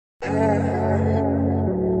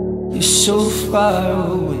You're so far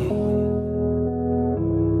away.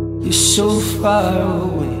 You're so far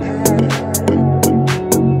away.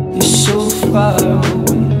 You're so far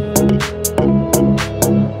away.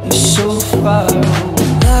 You're so far away.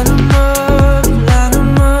 Light 'em up, light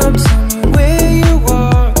 'em up. Tell me where you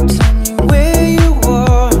are, tell me where you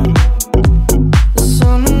are. The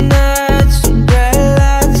summer nights, the bright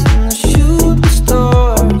lights, and the shooting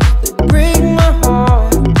stars, they break my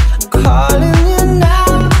heart. I'm calling you now,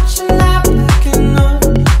 but you're not picking up.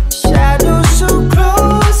 Shadows so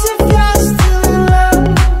close, if you're still in love.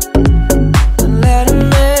 Then let 'em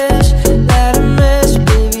mesh,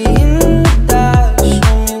 baby, in the dark.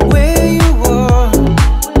 Show me where you are.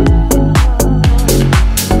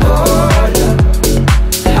 Oh, love,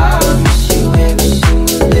 how I miss you every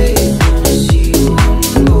single day when I see you on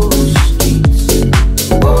those streets.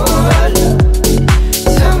 Oh, love,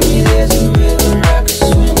 tell me there's a river I could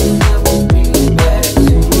swim in that will bring you back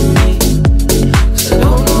to me. 'Cause I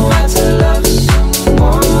don't know how to love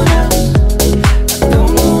someone else. I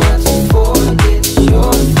don't know how to forget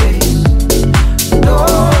your face. No,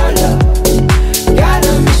 love,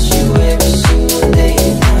 gotta miss you every single day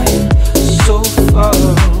and night. So far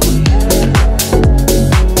away.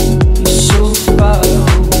 You're so far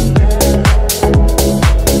away.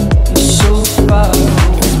 You're so far away.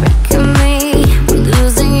 Breaking me,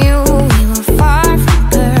 losing you. We were far from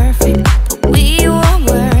perfect, but we were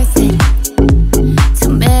worth it.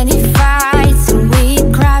 Too many fights and we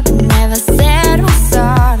cried, but never said we're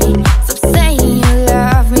sorry. Stop saying you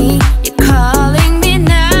love me. You're calling me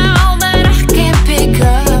now, but I can't pick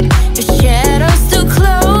up. Your shadow's too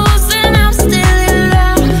close, and I'm still in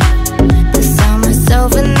love. The summer's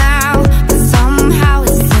over now, but somehow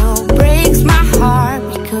it still breaks my heart.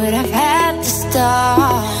 We could have had to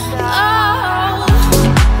start.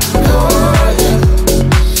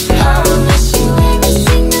 How I miss you every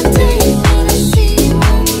single day when I see you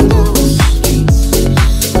on those streets.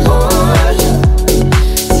 Oh, love,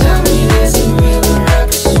 tell me there's a river I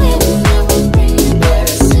could swim that will bring you back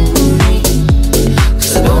to me. 'Cause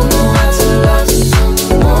I don't know how to love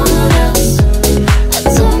someone else. I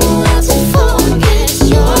don't know how to forget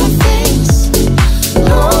your face.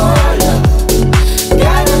 No, love,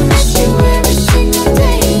 gotta miss you every single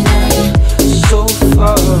day and night. So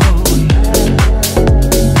far away.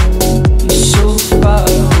 You're so far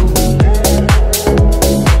away.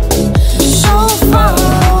 You're so far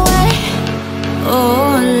away.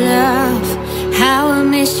 Oh, love, how I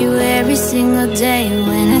miss you every single day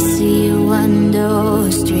when I see you on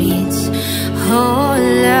those streets. Oh,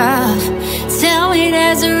 love, tell me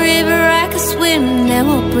there's a river I could swim that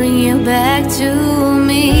will bring you back to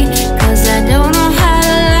me. 'Cause I don't know how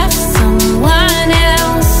to love someone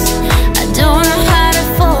else. I don't know how to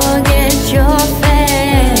forget your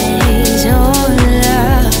face. Oh,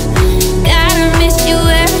 love, gotta miss you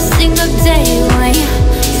every single day when you're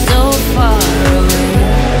so far away.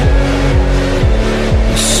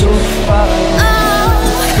 You're so far away. Oh,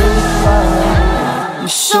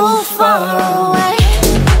 So far away.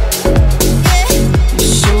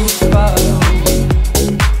 You're so far away.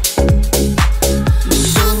 You're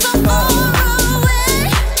so far away.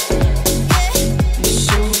 You're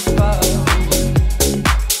so far away. You're so far away.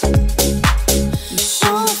 You're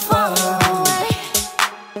so far away.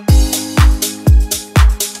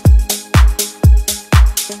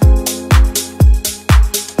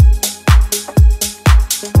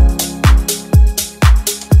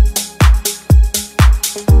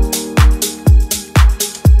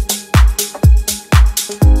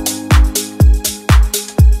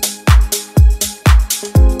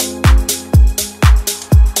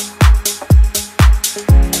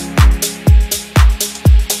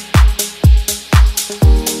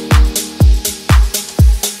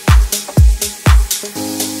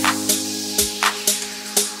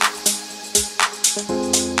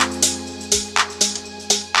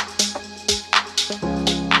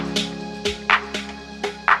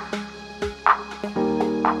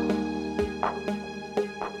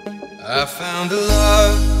 I found a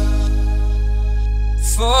love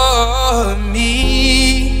for me.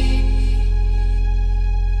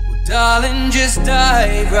 Well, darling, just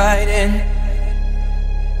dive right in.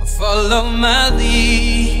 Follow my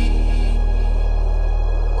lead.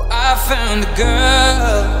 Well, I found a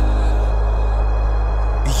girl,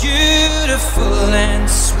 beautiful and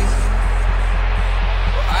sweet.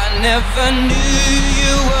 Well, I never knew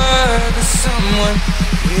you were the someone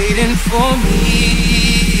waiting for me.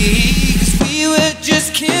 'Cause we were just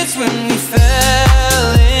kids when we fell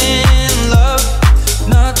in love,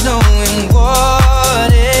 not knowing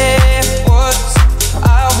what it was.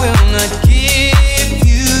 I will not give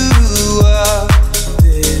you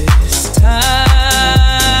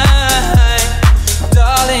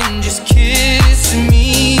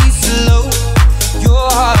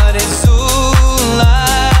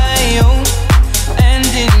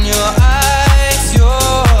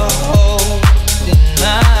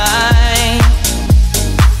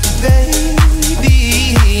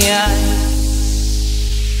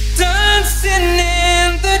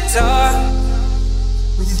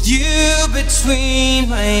between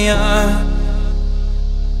my arms,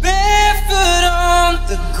 barefoot on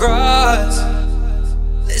the grass,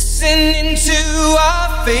 listening to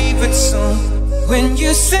our favorite song. When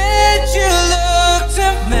you said you looked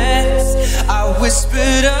a mess, I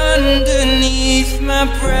whispered underneath my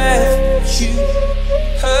breath, but you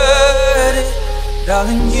heard it,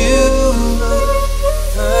 darling. You look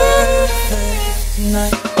perfect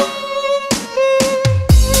tonight.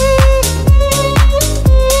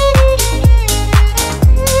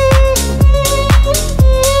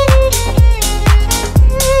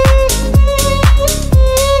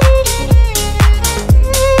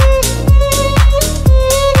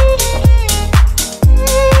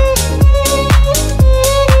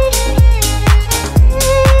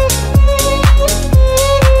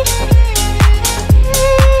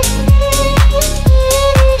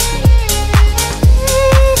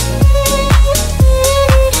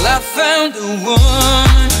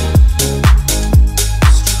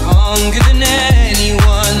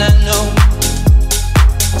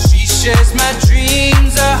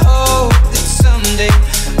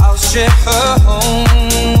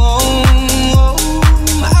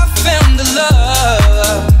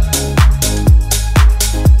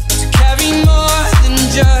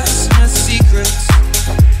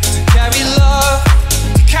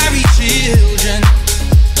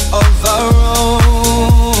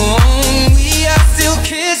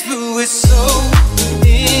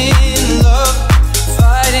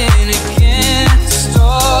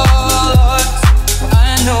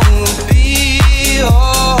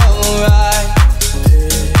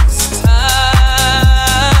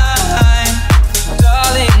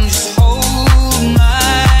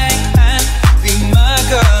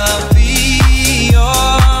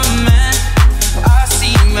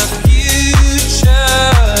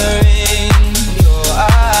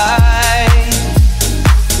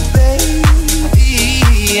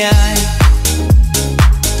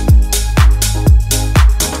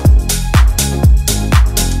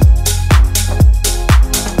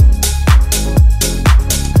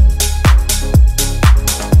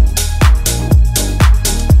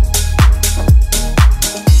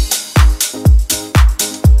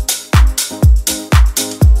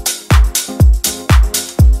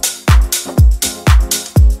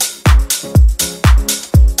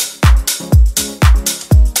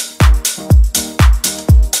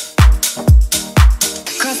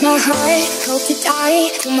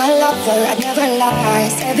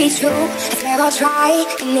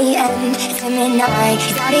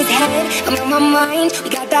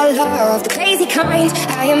 Love, the crazy kind.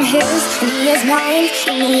 I am his and he is mine.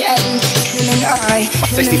 In the end, him and I.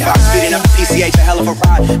 65 speeding up the PCH, a hell of a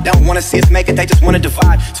ride. Don't wanna see us make it, they just wanna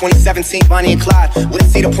divide. 2017, Bonnie and Clyde.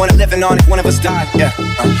 Wouldn't see the point of living on if one of us died. Yeah,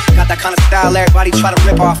 got that kind of style everybody try to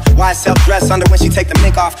rip off. YSL dress under when she take the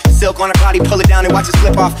mink off. Silk on her body, pull it down and watch it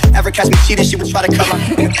slip off. Ever catch me cheating, she would try to cover.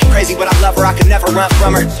 Crazy, but I love her, I could never run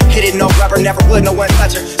from her. Hit it, no rubber, never would, no one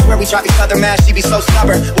touch her. Swear we drive each other mad, she be so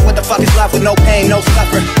stubborn. But what the fuck is love with no pain, no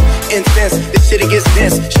suffering? Incense, this shit it gets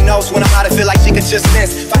dense. She knows when I'm out, I feel like she could just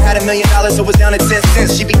sense. If I had $1 million, it was down to 10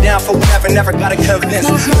 cents. She'd be down for whatever, never gotta convince.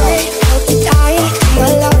 My heart, hope to die. I'm a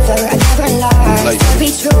lover, I never lie. To be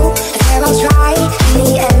true, I swear I'll try. In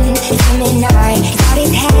the end, it's him and I. He's got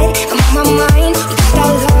his head, I'm on my mind. We got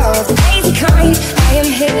that love, the crazy kind. I am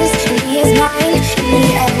his, and he is mine. In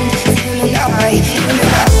the end, it's him and I. Him and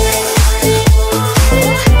I.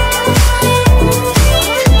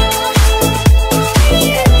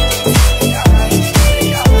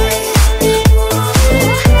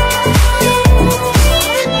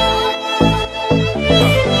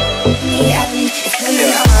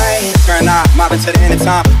 Mobbing to the end of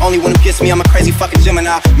time. Only one who gets me, I'm a crazy fucking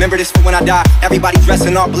Gemini. Remember this for when I die. Everybody dressed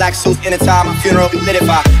in all black suits in a tie. My funeral be lit if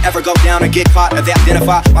I ever go down or get caught or they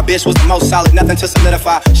identify. My bitch was the most solid, nothing to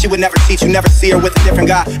solidify. She would never cheat, you never see her with a different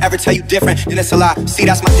guy. Ever tell you different, then it's a lie. See,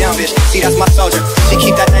 that's my down bitch, see, that's my soldier. She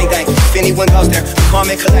keep that thing. If anyone goes there, I'm calm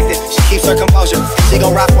and collected. She keeps her composure. She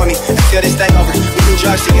gon' ride for me until this thing over. We do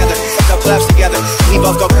drugs together, fuck up clubs together. We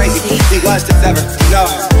both go crazy, we was this ever. No,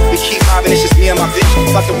 we keep mobbing, it's just me and my bitch.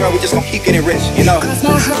 Fuck the world, we just gon' keep getting rich, you know. Cross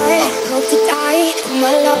my heart, hope to die. I'm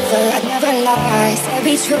a lover, I never lie. Said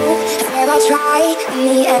be true, I swear I'll try. In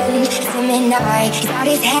the end, it's him and I. He's got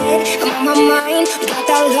his head, I'm on my mind. We got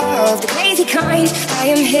that love, the crazy kind. I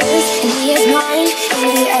am his, and he is mine.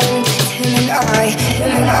 In the end, it's him and I.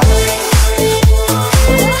 Him and I.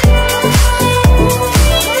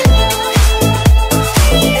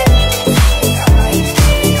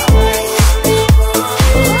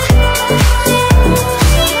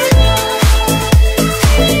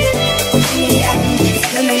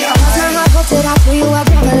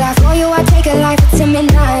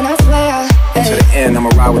 I'ma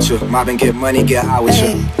ride with you. Mob and get money, get high with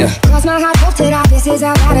you. Yeah. Cross my heart, hope to die, this is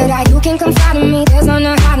how bad it I. You can confide in me, there's no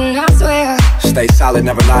hiding, I swear. Stay solid,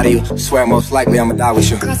 never lie to you. Swear most likely I'ma die with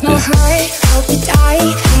you. Cross my heart, hope to die.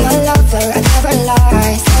 I'm a lover, I never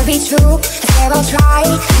lie. I'll be true, I swear I'll try.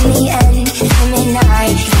 In the end, him and I.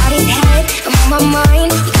 He's got his head, I'm on my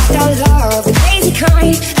mind. We got that love, the crazy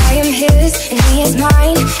kind. I am his, and he is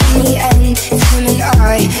mine. In the end, it's him and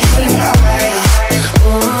I. Him and I.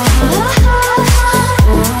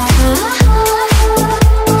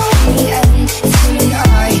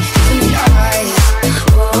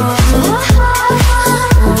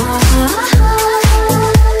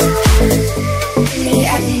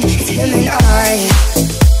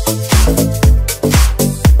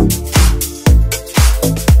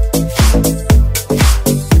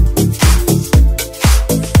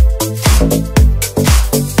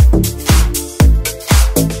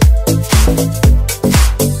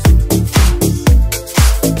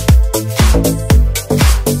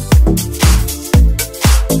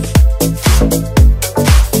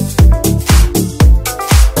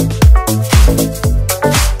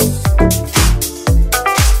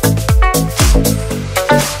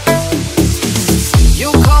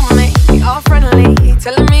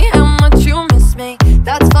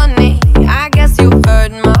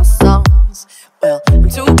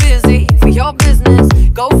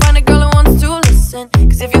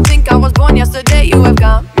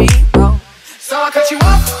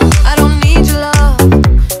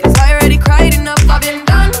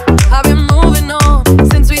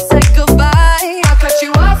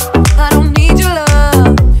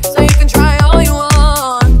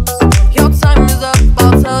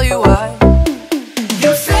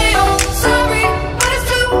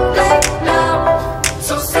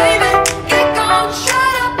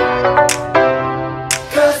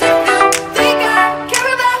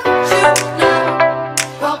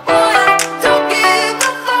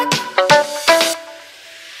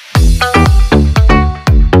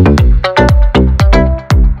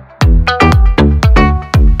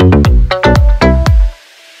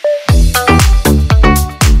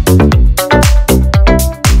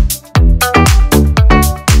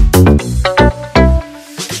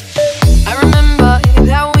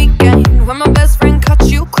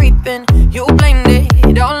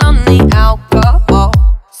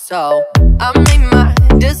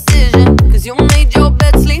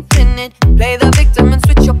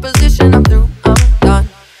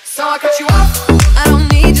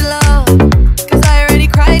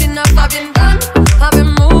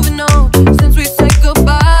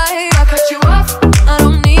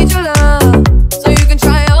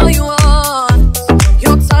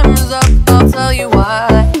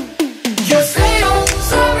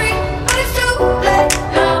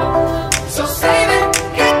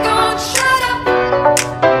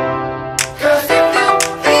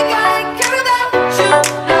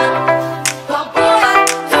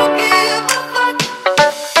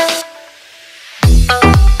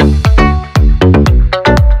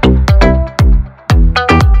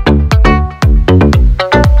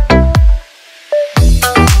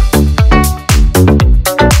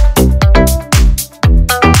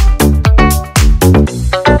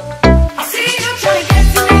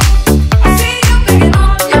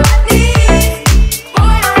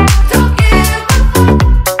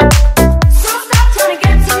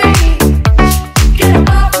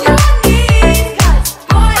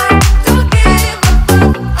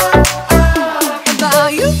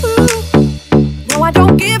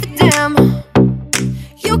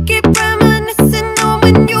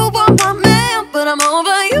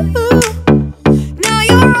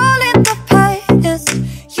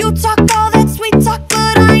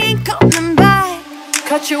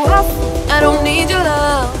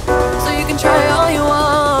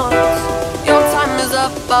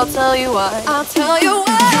 I'll tell you why. I'll tell you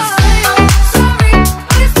why.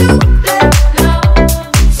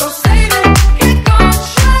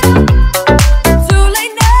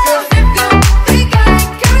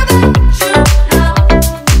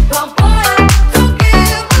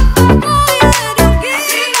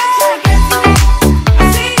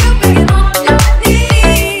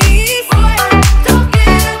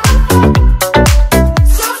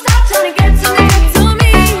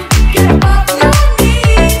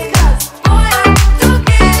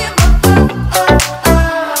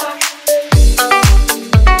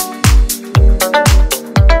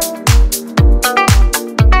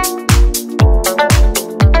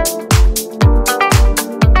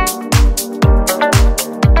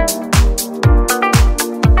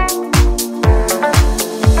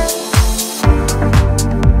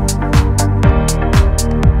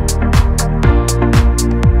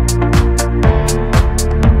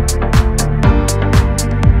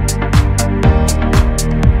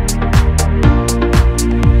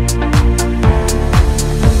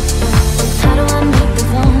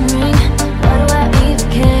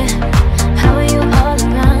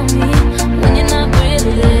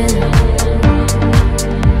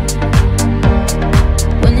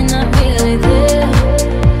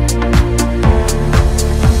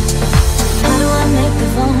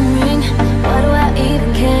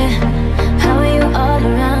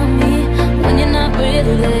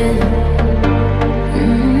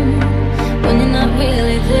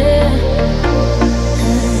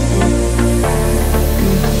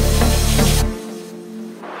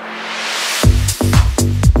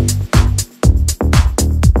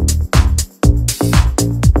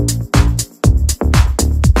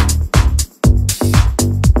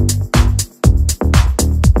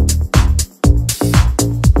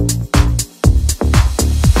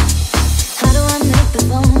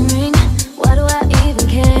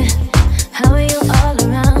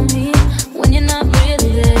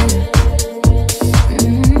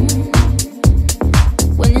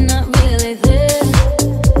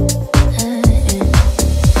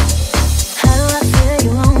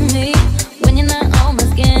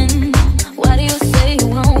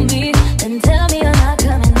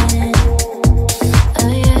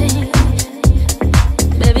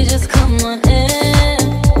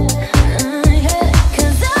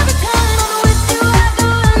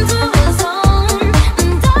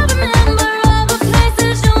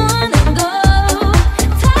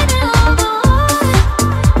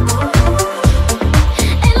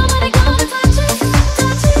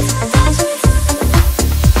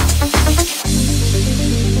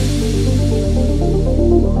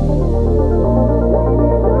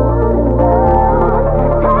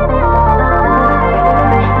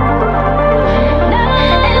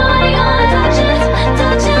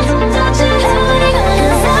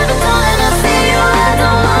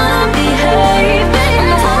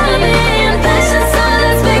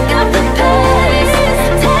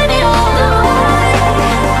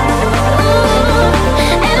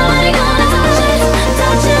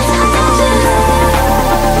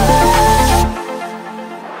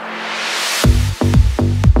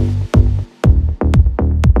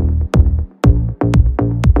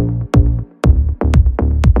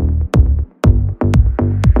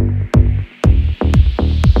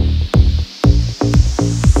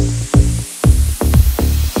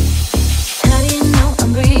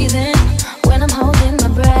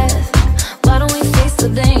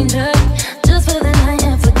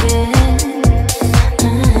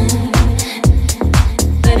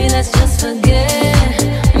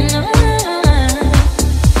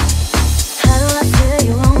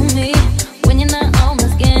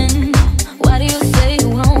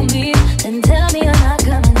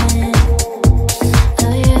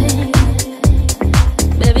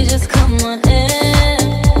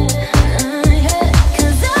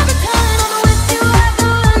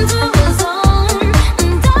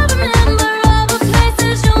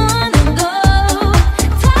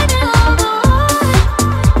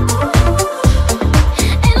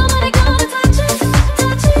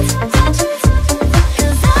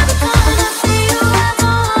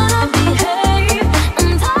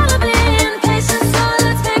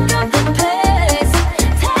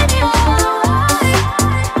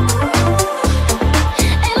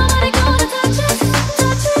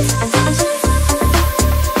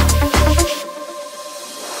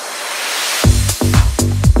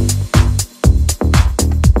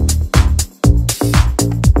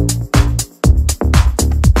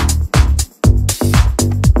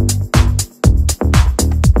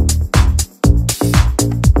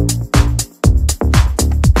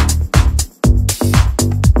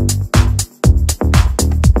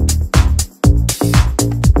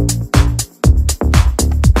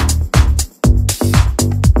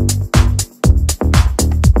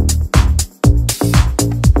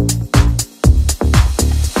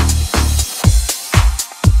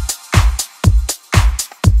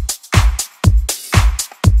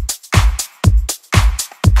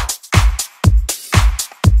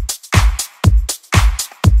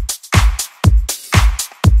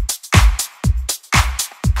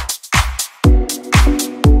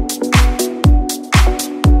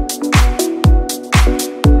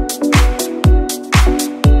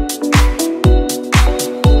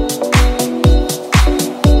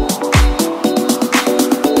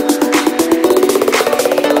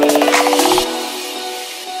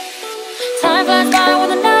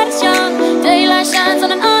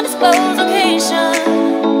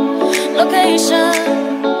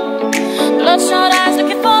 bloodshot eyes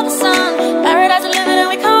looking for the sun. Paradise of living and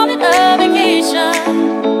we call it a vacation.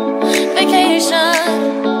 Vacation.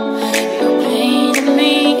 You're painting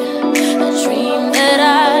me a dream that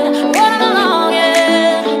I wanna belong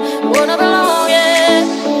in. Wanna belong in.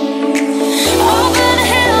 Over the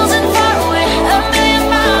hills and far away, a million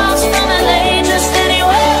miles from LA, just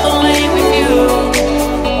anywhere away with you.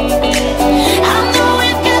 I know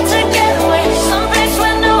we've got to get away, someplace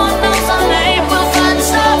where no one knows our name. We'll find the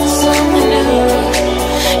start of something new.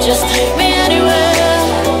 Just take me anywhere,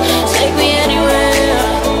 take me anywhere,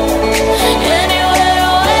 anywhere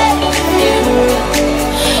away with you.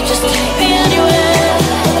 Just take me anywhere,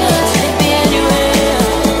 take me anywhere,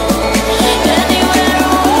 anywhere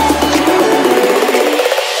away.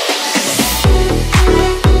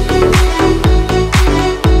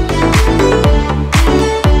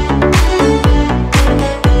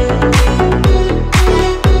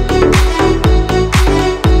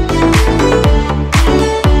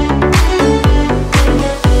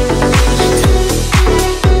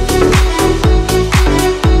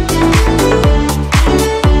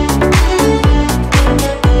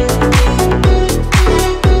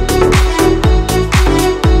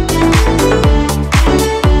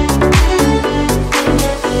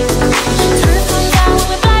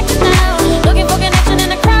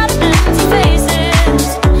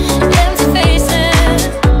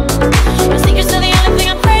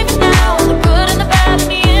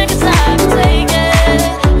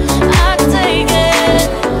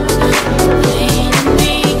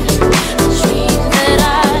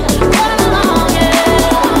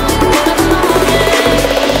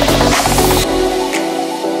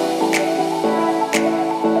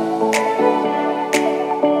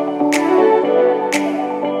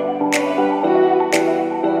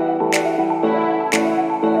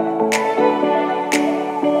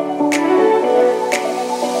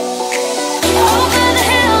 Over the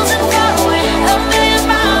hills and far away, a million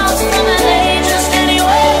miles from LA, just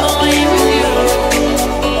anywhere away with you.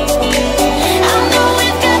 I know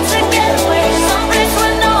we've got to get away, someplace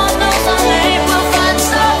where no one knows our name. We'll find the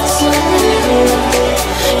start of something new.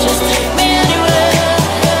 Just take me anywhere,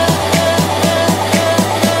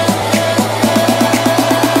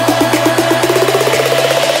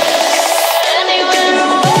 anywhere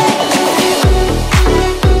away.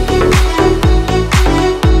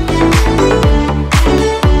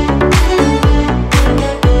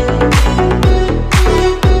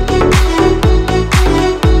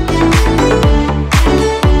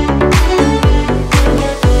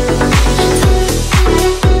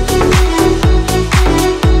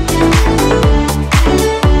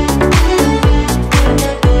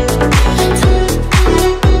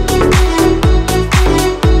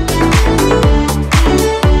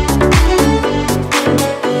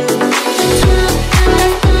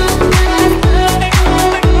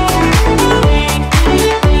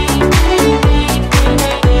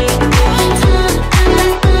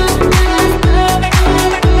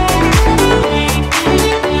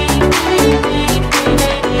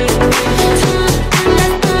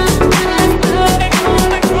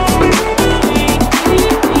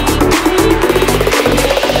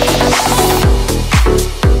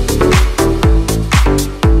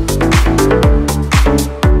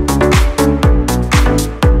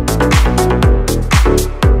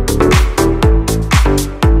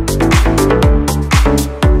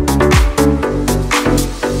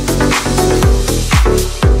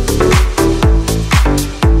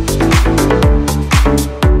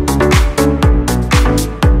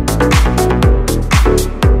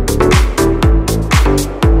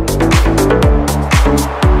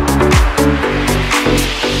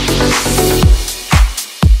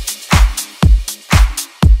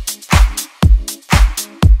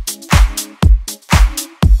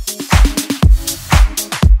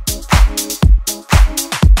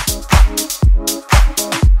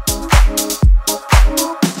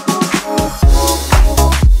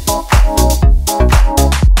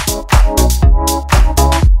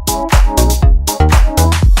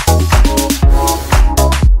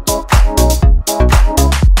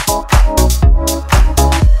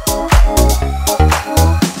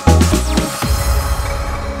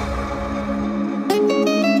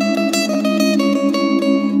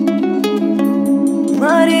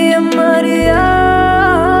 Maria, Maria,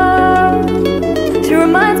 she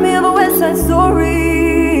reminds me of a West Side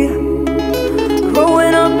Story.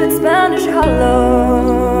 Growing up in Spanish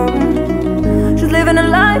Harlem, she's living a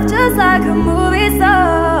life just like a movie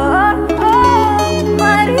star. Oh,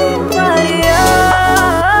 Maria, Maria,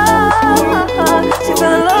 she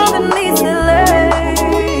fell in love in East LA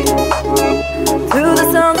to the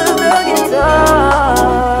sound of the guitar.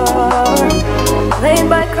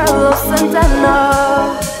 Carlos Santana.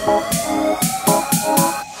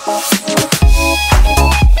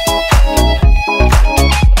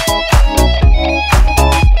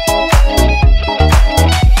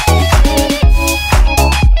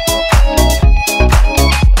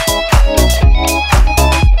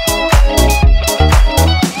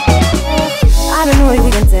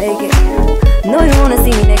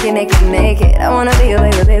 Naked, I wanna be your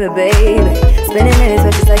baby, baby, baby. Spinning in his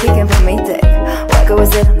bitches like he can put me thick. Walker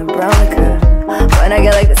was it on the brown liquor. When I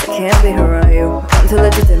get like this, I can't be around you. I'm too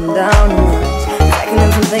late to dim down and run. Packing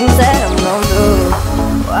in some things that I'm known to.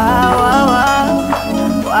 Wow, wow, wow.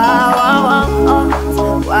 Wow, wow, wow.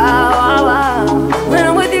 Wow, wow, wow. When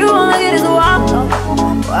I'm with you, all I get is a wow.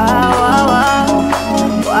 Wow, wow, wow.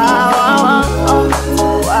 Wow, wow, wow.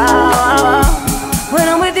 Wow, wow, wow. When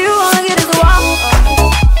I'm with you, all I get is a wow.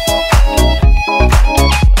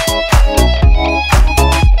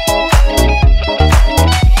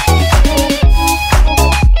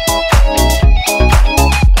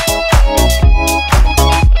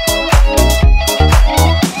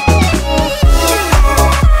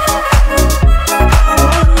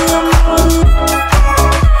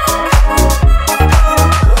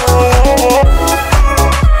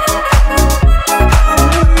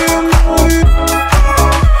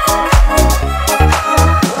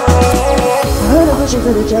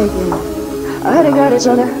 I heard I got each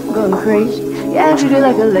other going crazy. Yeah, treat it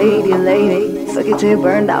like a lady, a lady. Fuck it till you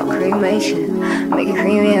burned out, cremation. Make it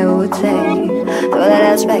creamy, I would say. Throw that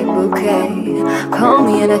ass back bouquet. Call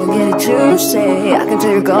me and I can get it to say. I can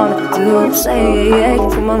tell you're gone if you do say. Hey,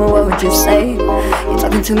 so mama, what would you say? You're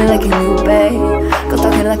talking to me like a new babe. Go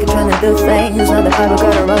talking like you're trying to do things. Not the Bible,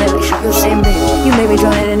 gotta run it like sugar, same baby. You made me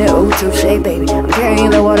drown in it, oh, touche, baby. I'm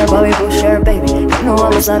carrying the water, but we both share, baby. You know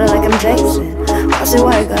I'm beside it like I'm Jason. I say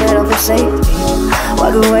why I got it off for safety.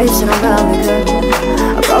 Walk away, sit on down good.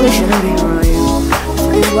 I probably shouldn't be around you.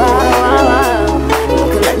 Wow, wow, wow.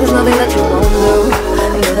 Looking like there's nothing that you won't do.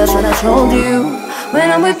 And yeah, that's what I told you. When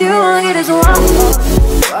I'm with you, all I get is a wow.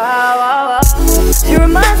 Wow, wow, wow. She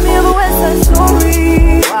reminds me of a West Side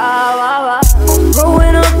Story. Wow, wow, wow.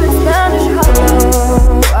 Growing up in Spanish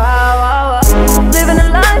Harlem. Wow, wow, wow. Living a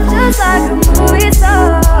life just like a movie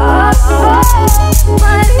star.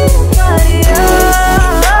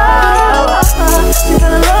 You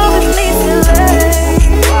fell in love with me today.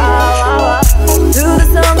 Wow, wow, wow. Through the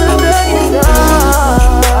sound of the guitar.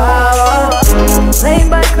 Played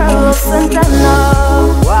by Carlos Santana.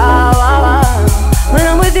 Wow, wow, wow. When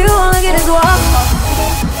I'm with you, all I get is wow.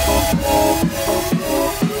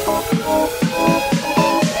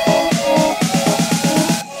 Don't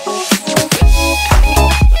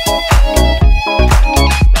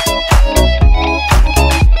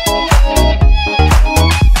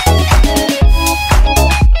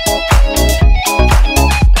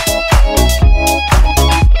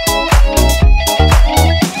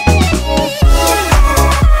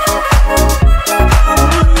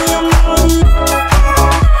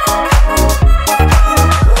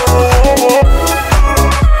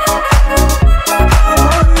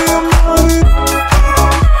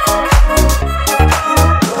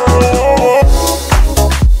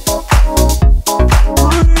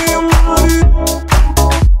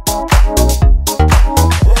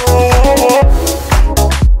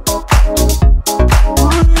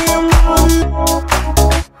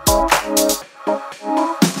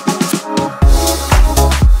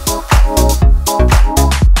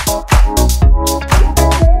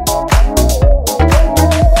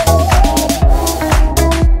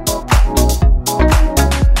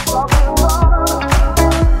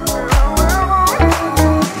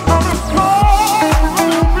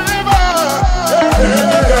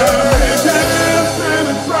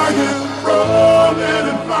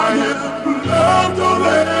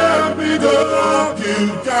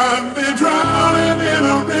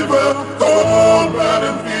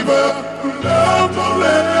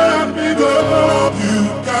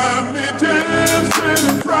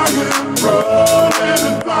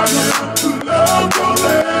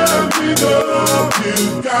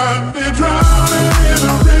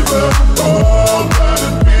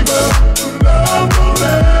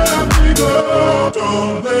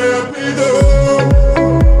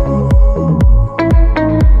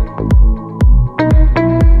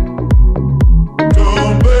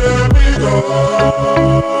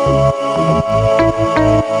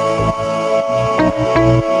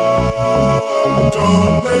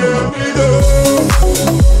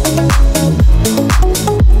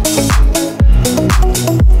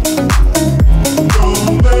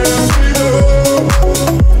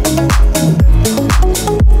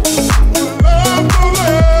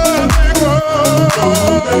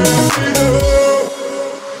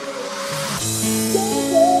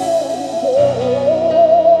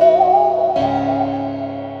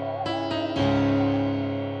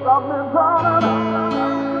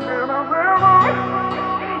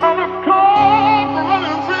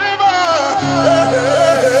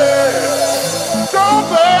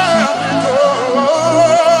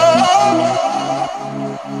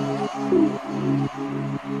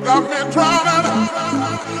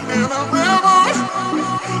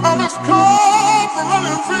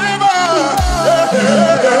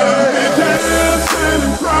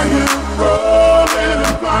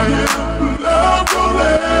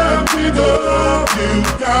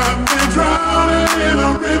got me drowning in a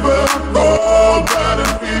river,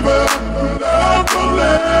 cold-blooded fever. Love, don't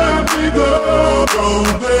let me go. Don't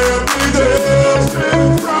let me go.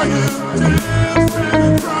 Dancing, crying,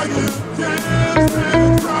 dancing, crying,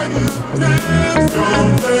 dancing, crying, dancing.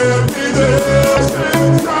 Don't let me go.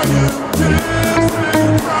 Dancing, crying,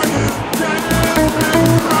 dancing, crying, dancing,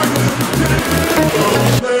 crying, dancing.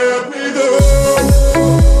 Don't let me go.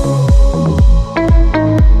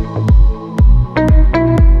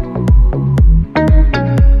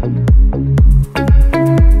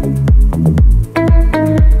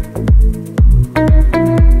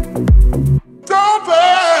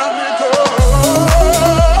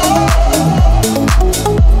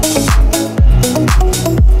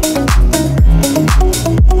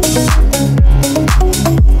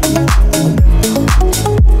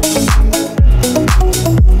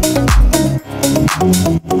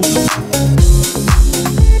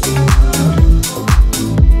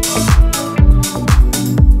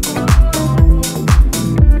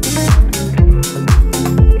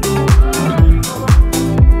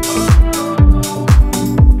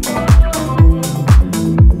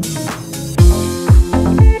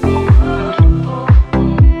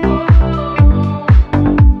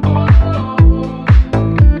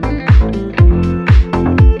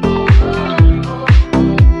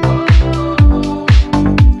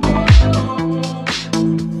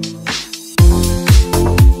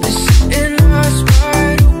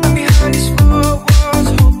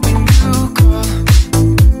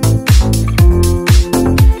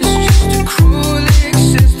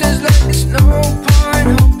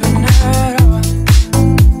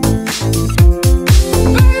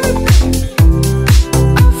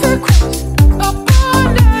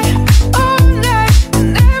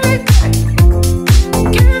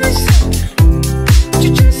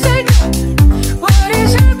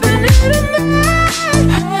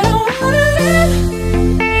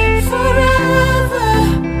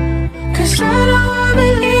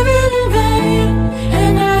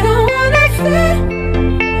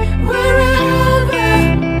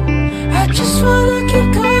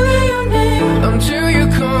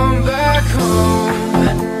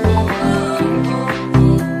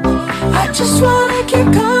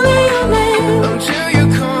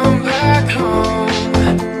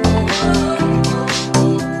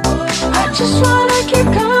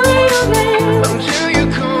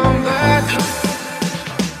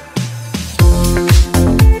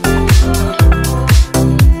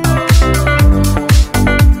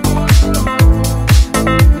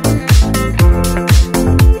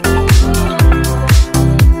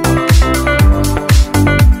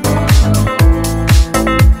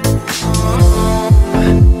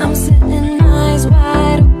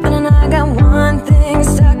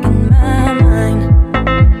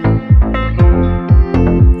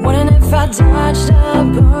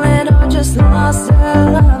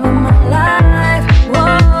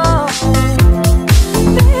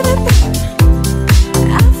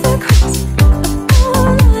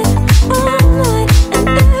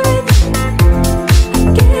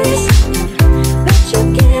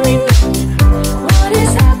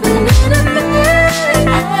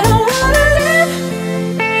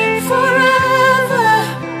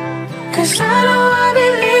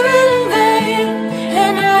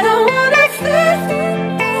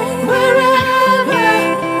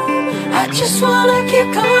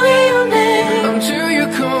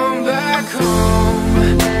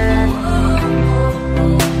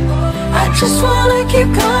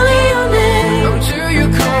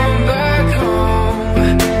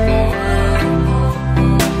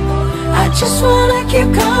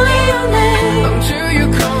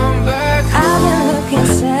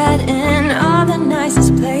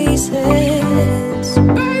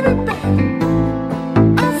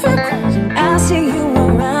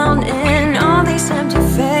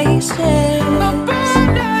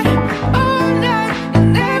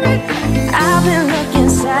 I've been looking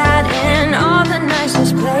sad in all the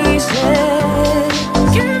nicest places.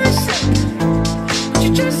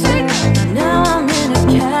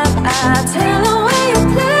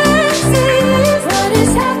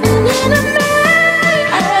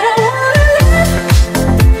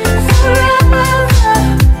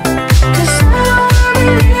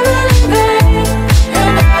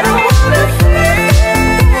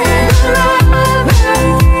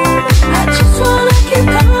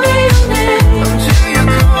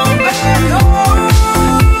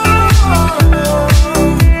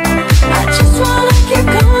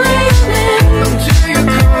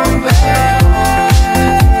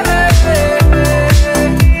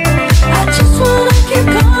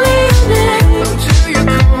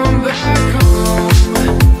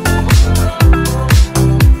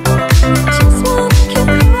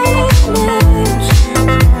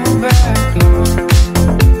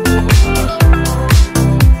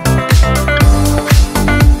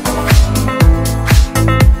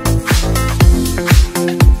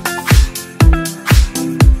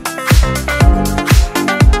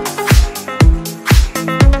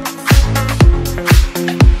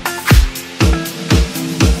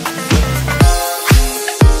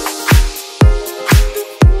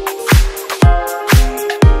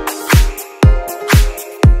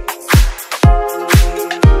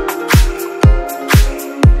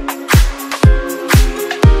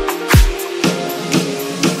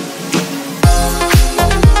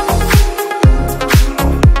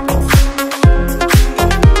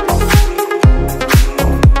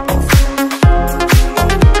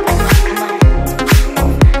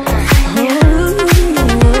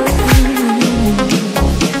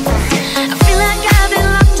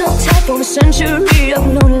 century of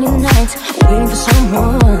lonely nights, waiting for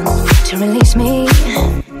someone to release me. You're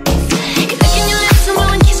licking your lips and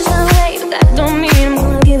blowing kisses my way, but that don't mean I'm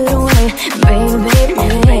gonna give it away, baby, baby,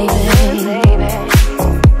 baby, baby.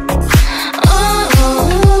 Oh,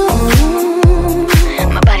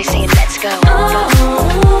 my body's saying let's go,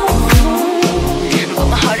 but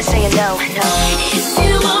my heart is saying no, no. If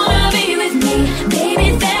you wanna be with me,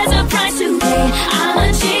 baby, there's a price to pay. I'm a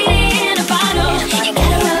genie in a bottle. You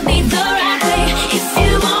gotta rub me the right way. If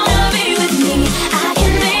you wanna be with me, I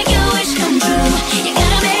can make your wish come true. You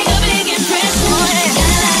gotta make a big impression.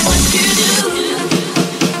 Gotta like what you do.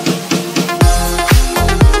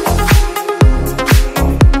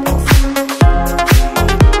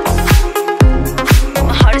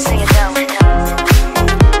 My heart is saying no, no.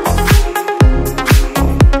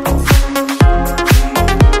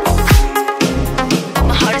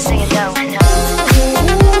 My heart is saying no, no.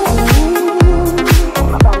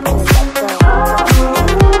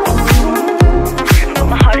 But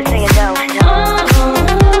my heart is saying no, no.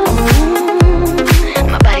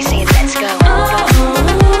 My body's saying let's go.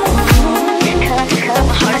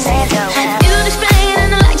 My heart is saying no. Music's playing and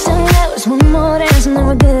the lights are low. It's one more dance and then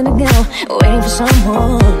we're good to go. Waiting for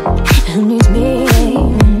someone who needs me.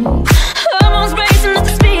 Hormones racing at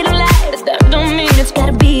the speed of light, but that don't mean it's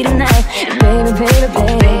gotta be tonight. Baby, baby,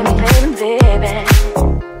 baby, baby, baby.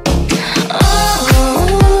 Oh,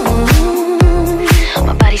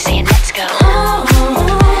 my body's saying let's go.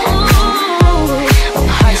 But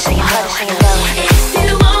my heart's saying no, no. If you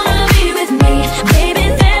wanna be with me, baby,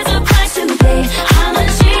 there's a price to pay. I'm a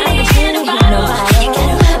genie in a bottle. You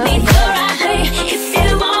gotta rub me the right way. If you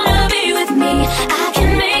wanna be with me, I can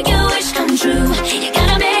make your wish come true. You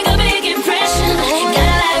gotta make a big impression.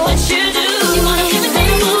 Gotta like what you do. You wanna be with me,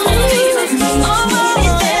 wanna be with me. Oh, baby,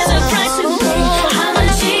 there's a price to pay. I'm a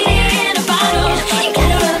genie in a bottle. You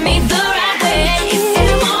gotta rub me the right way. If you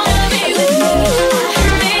wanna be with me, I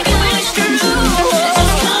can make your wish come true.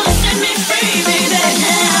 Just come and set me free, baby,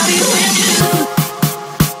 and I'll be with you.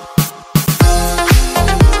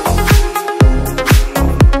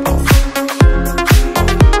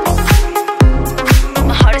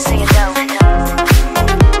 My heart is saying no, no.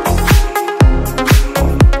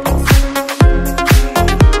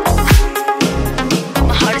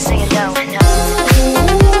 My heart is saying no, no.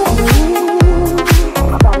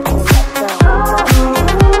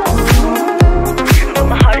 But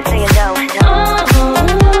my heart is saying no, no.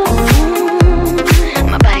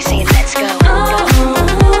 My body's saying let's go. My heart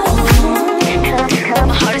is saying no.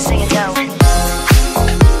 My heart is saying no, no.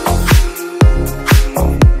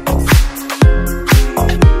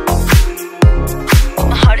 My heart is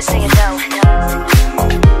saying no,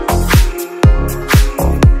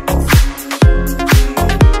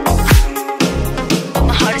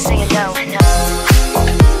 no.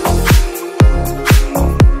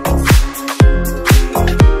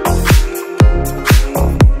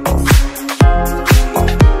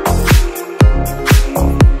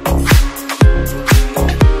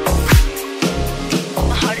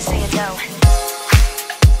 My heart is saying no.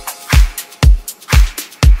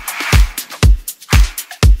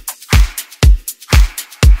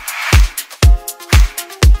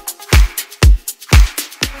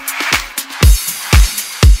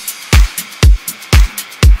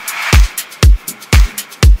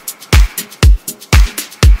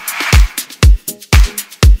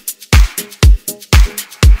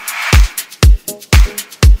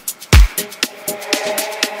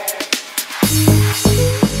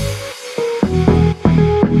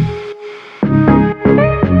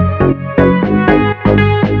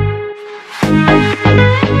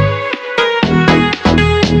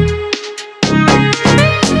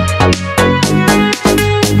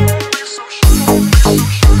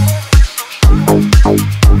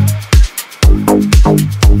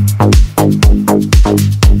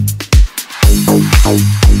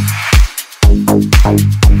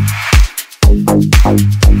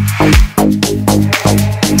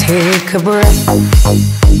 Take a breath,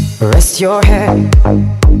 rest your head,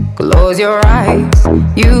 close your eyes,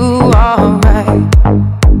 you are right.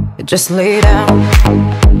 Just lay down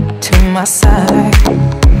to my side.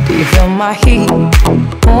 Do you feel my heat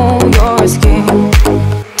on your skin?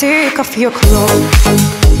 Take off your clothes,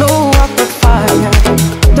 blow up the fire.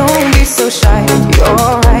 Don't be so shy,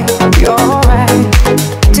 you're right, you're right.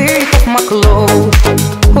 Take off my clothes,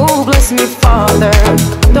 oh bless me Father.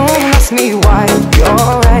 Don't ask me why,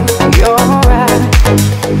 you're right, you're right.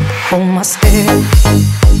 Hold my step,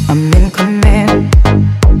 I'm in command.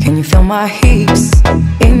 Can you feel my hips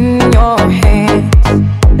in your hands?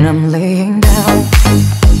 And I'm laying down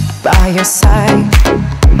by your side.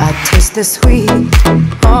 I taste the sweet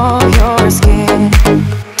of your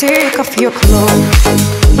off your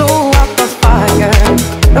clothes, blow out the fire.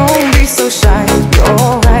 Don't be so shy.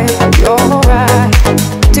 You're right, you're right.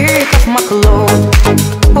 Take off my clothes.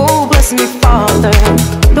 Oh, bless me, Father.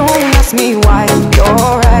 Don't ask me why.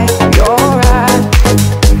 You're right, you're right.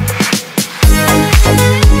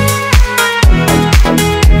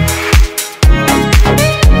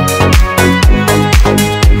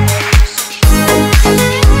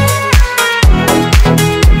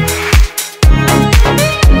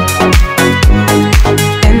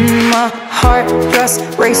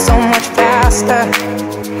 Race so much faster.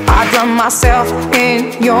 I drown myself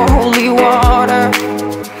in your holy water,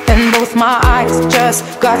 and both my eyes just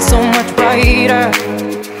got so much brighter.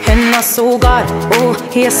 And I saw God, oh,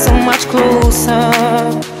 He is so much closer.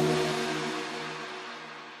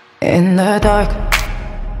 In the dark,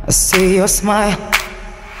 I see your smile.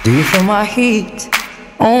 Do you feel my heat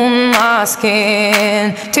on my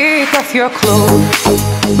skin? Take off your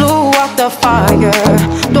clothes, blow out the fire.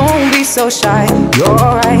 Don't be so shy. You're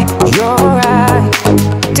right, you're right.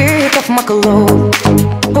 Take off my clothes.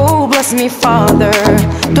 Oh, bless me, Father.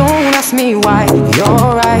 Don't ask me why.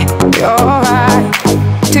 You're right, you're right.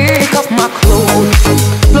 Take off my clothes,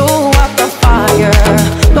 blow out the fire.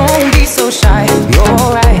 Don't be so shy. You're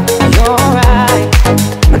right, you're right.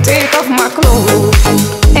 Take off my clothes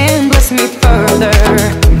and bless me further.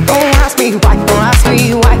 Don't ask me why, don't ask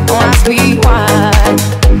me why, don't ask me why.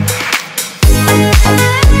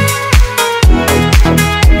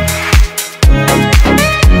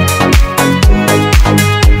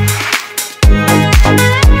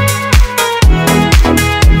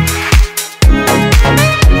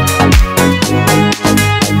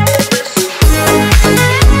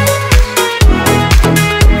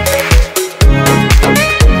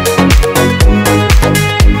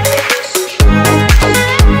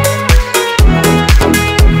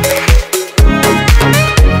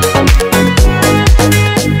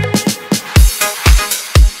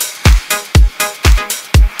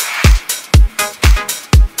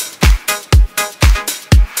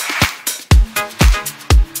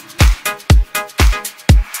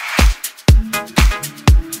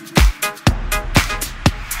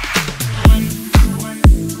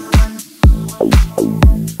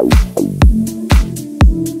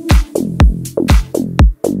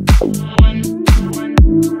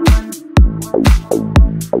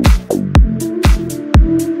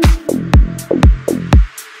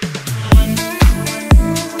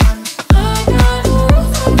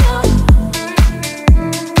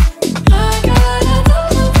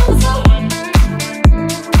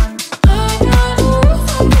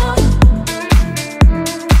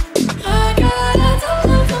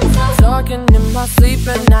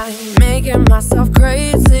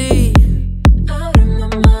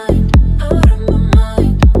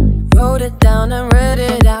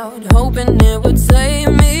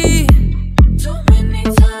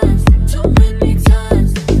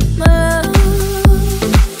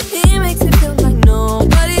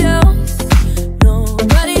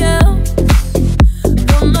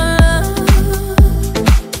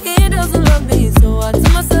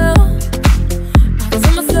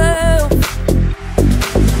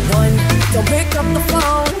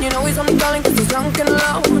 Drunk and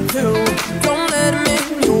low too. Don't let him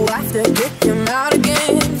in, you have to kick him out.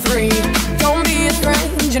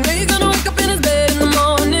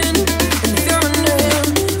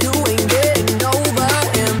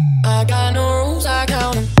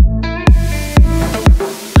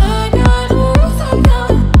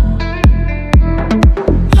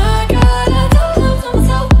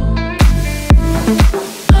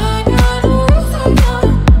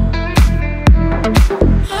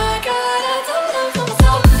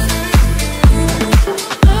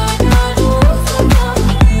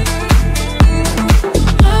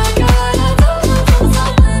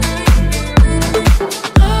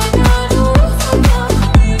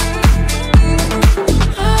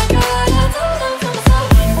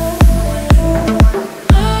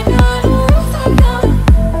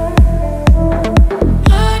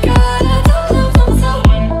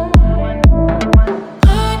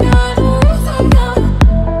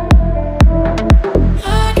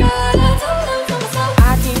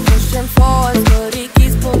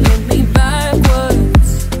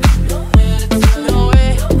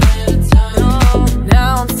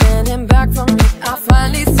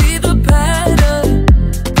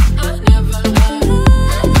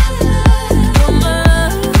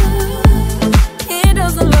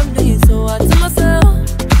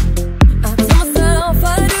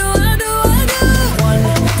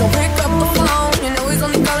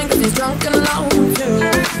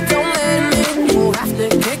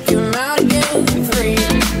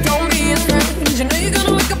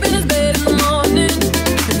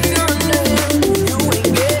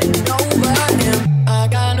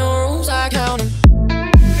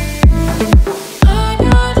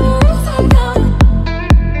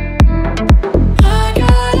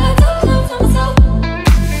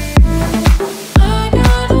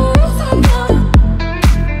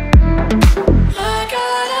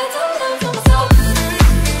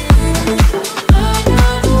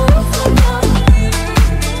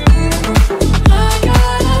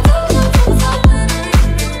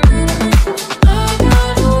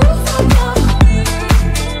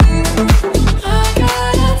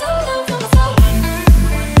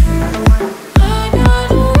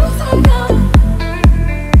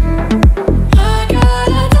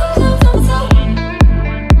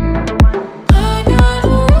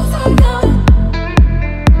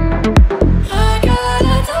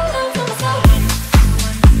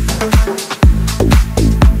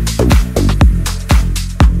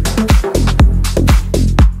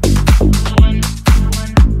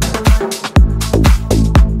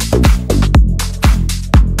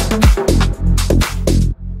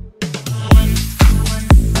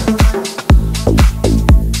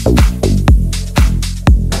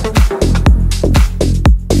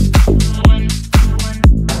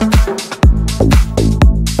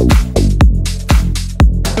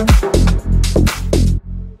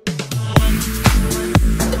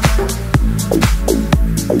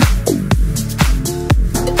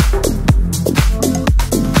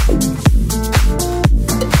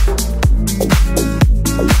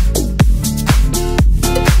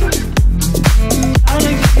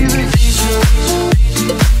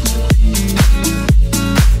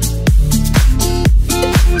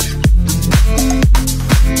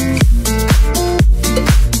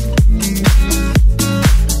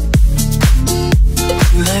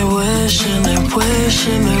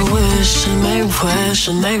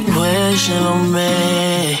 wishing, they wishing on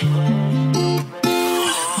me.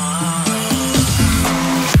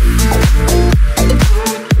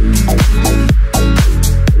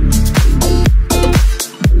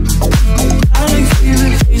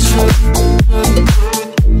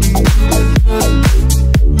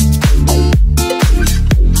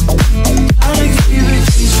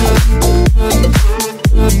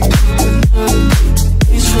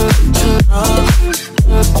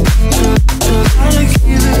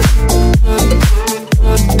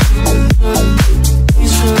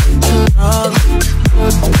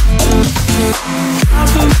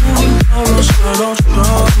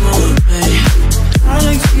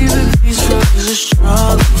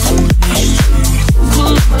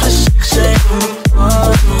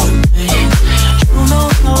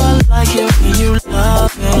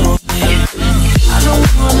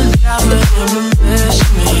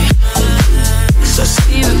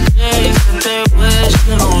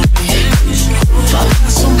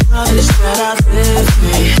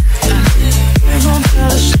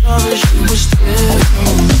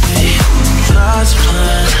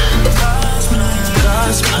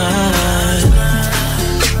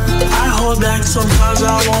 Sometimes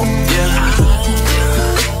I won't, yeah.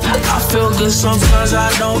 I feel good, sometimes I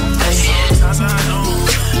don't, ayy.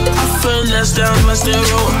 I finesse down Western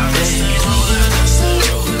Road, ayy.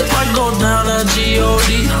 I go down to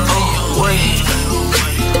G.O.D., oh, wait.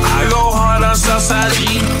 I go hard on Southside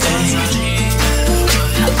G, ayy.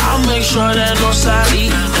 I make sure that no side E,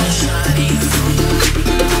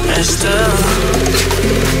 and still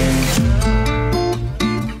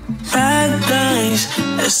bad things,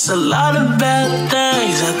 it's a lot of bad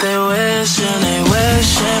things that they wish and they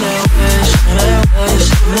wish and they wish and they wish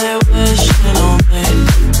and they wish on me.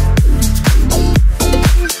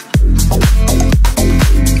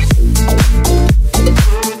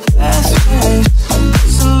 Bad things,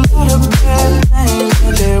 it's a lot of bad things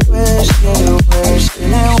that they wish and they wish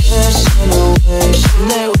and they wish and they wish and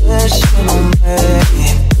they wish on me.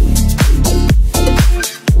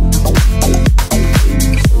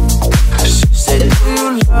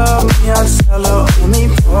 I tell her only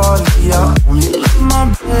party, I only love my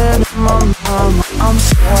bed and my mama, I'm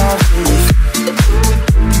sorry.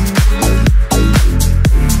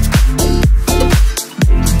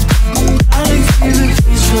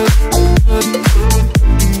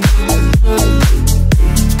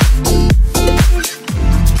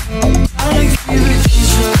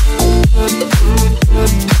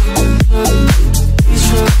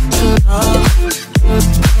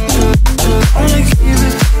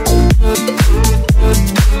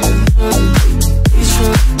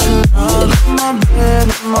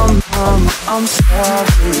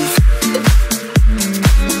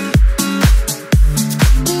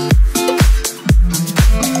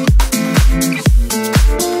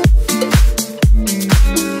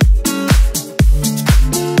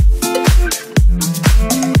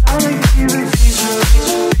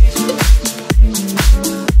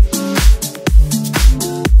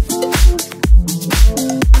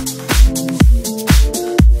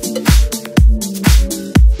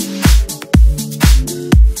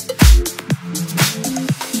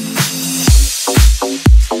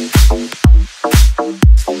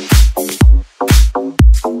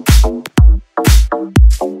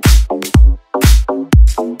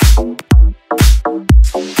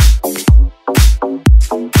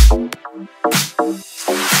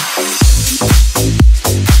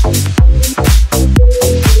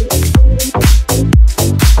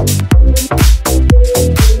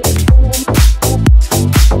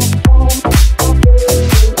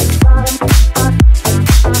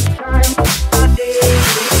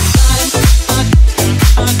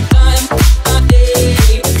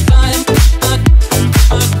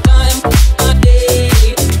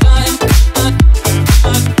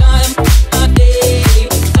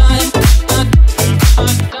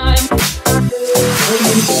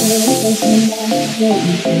 Wish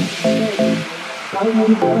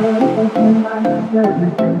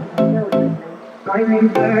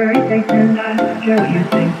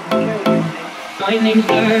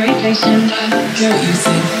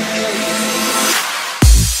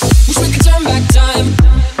we could turn back time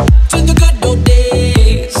to the good old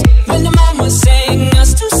days when the mama sang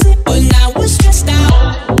us to sleep, but now we're stressed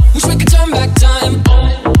out. Wish we could turn back time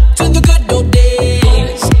to the good old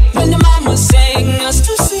days when the mama sang us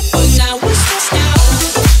to sleep, but now we're stressed out.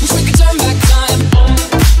 Wish we could turn back time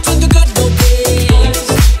to the good old days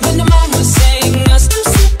when the mama sang us to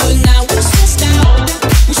sleep, but now we're stressed out.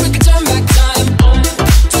 Wish we could turn back time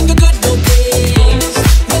to the good old days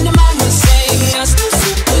when the mama sang us to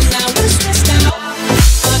sleep, but now we're stressed out.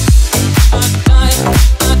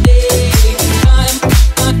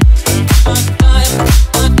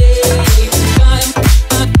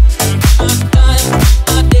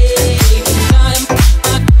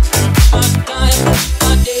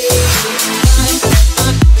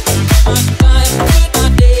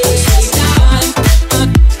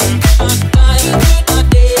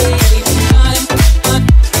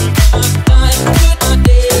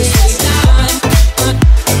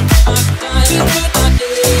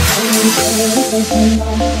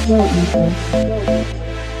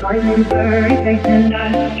 My name's Blurry Face and I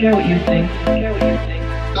care what you think.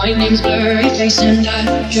 My name's Blurry Face and I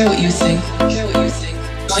care what you think.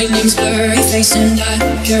 My name's Blurry Face and I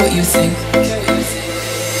care what you think.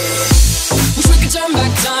 Wish we could turn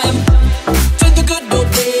back time to the good old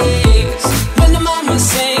days when the mama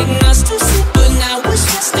sang us to sleep, but now we're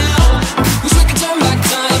stressed out. Wish we could turn back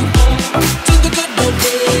time to the good old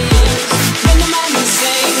days when the mama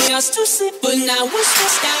sang us to sleep, but now we're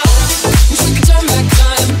stressed out. Wish we could turn back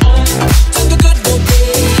time to the good old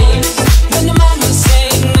days when the mama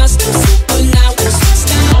sang us to sleep, but now we're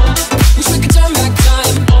stressed out. Wish we could turn back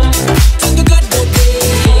time to the good old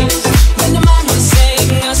days when the mama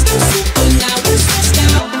sang us to sleep, but now we're stressed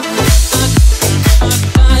out.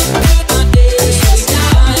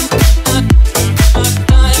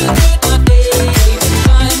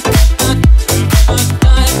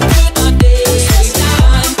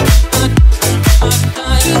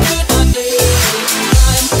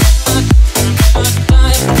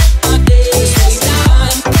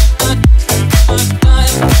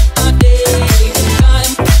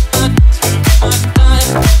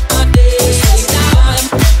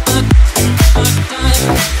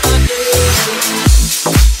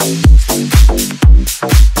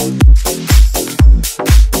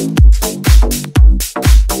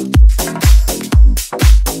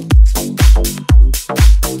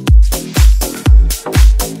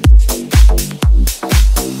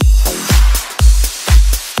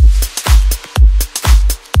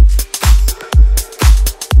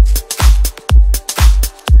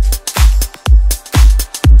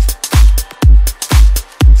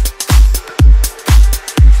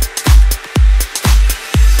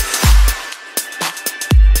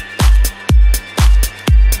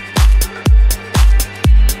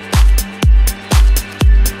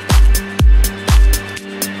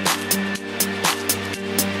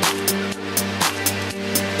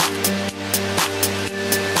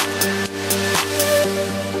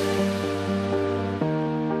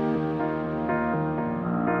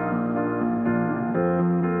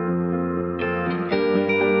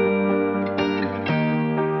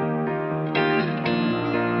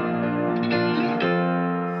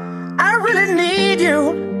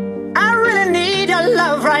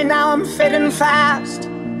 Fading fast,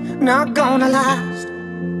 not gonna last.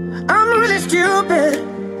 I'm really stupid,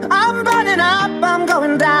 I'm burning up, I'm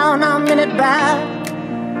going down, I'm in it bad.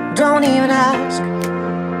 Don't even ask.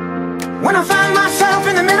 When I find myself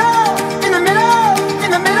in the middle, in the middle,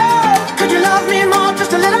 in the middle, could you love me more,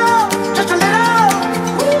 just a little, just a little?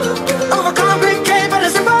 Overcomplicate, but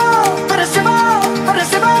it's simple, but it's simple, but it's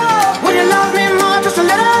simple. Will you love me more, just a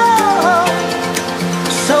little?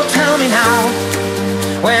 So tell me now,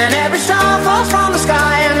 when every star falls from the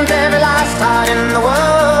sky and every last heart in the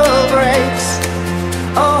world breaks.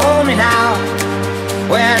 Oh, hold me now.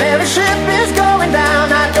 When every ship is going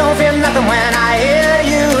down, I don't feel nothing when I hear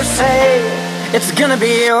you say it's gonna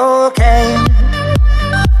be okay.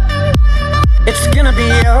 It's gonna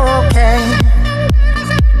be okay.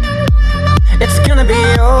 It's gonna be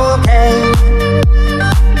okay.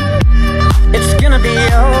 It's gonna be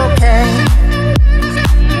okay.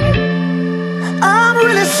 I'm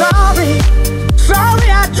really sorry, sorry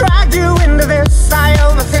I dragged you into this. I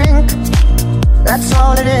overthink, that's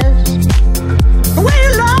all it is. The way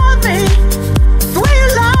you love me, the way you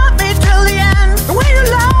love me till the end. The way you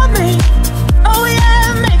love me, oh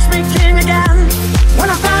yeah, it makes me king again. When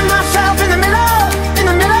I find myself in the middle,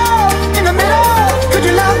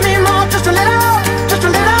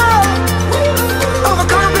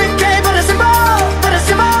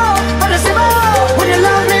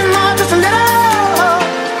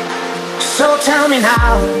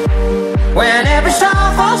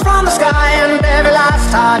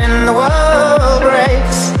 heart in the world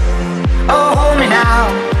breaks. Oh, hold me now.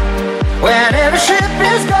 When every ship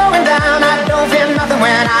is going down, I don't feel nothing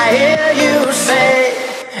when I hear you say,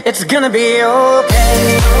 it's gonna be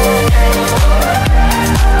okay.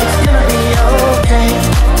 It's gonna be okay.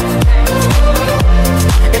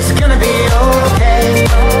 It's gonna be okay.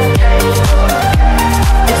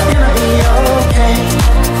 It's gonna be okay.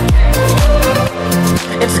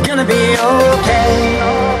 It's gonna be okay.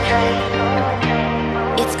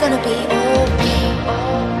 It's gonna be okay.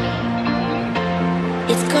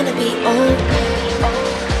 It's gonna be okay.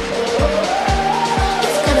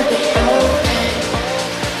 It's gonna be okay.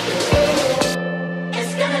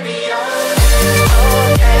 It's gonna be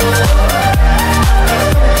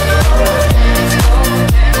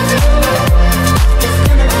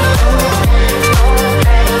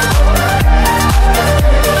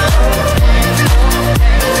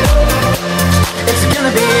It's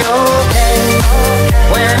gonna be okay.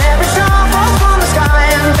 When every star falls from the sky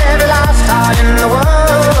and every last heart in the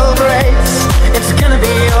world breaks, it's gonna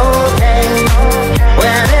be okay.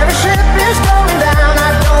 When every ship is going down, I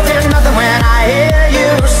don't feel nothing when I hear you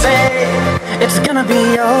say, it's gonna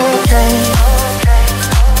be okay.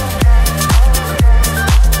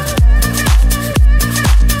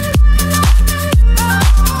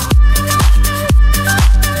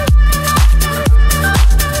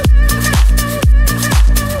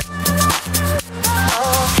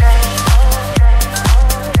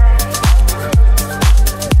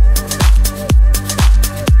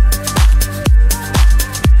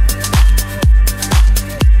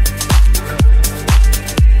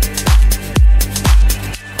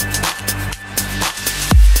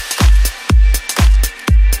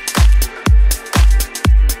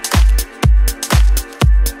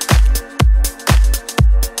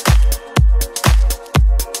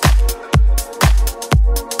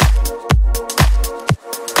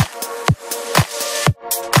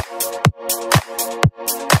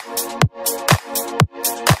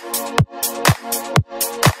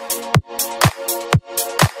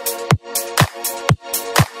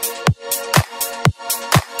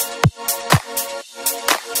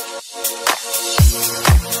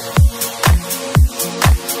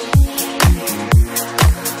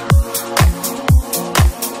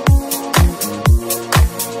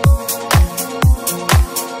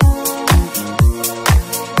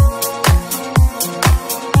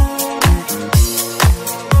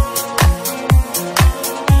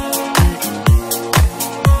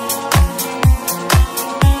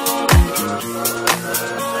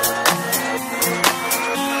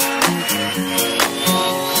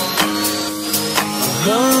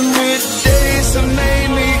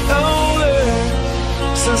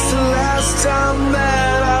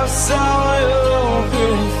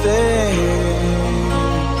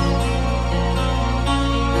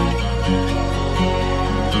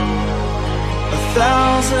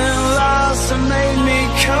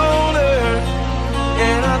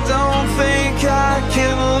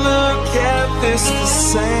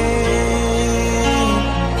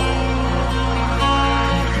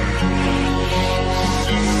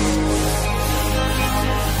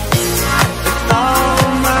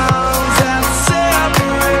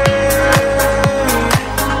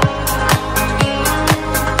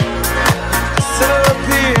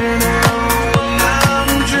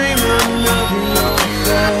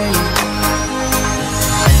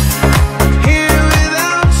 Here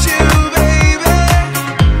without you, baby,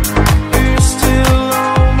 you're still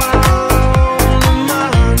on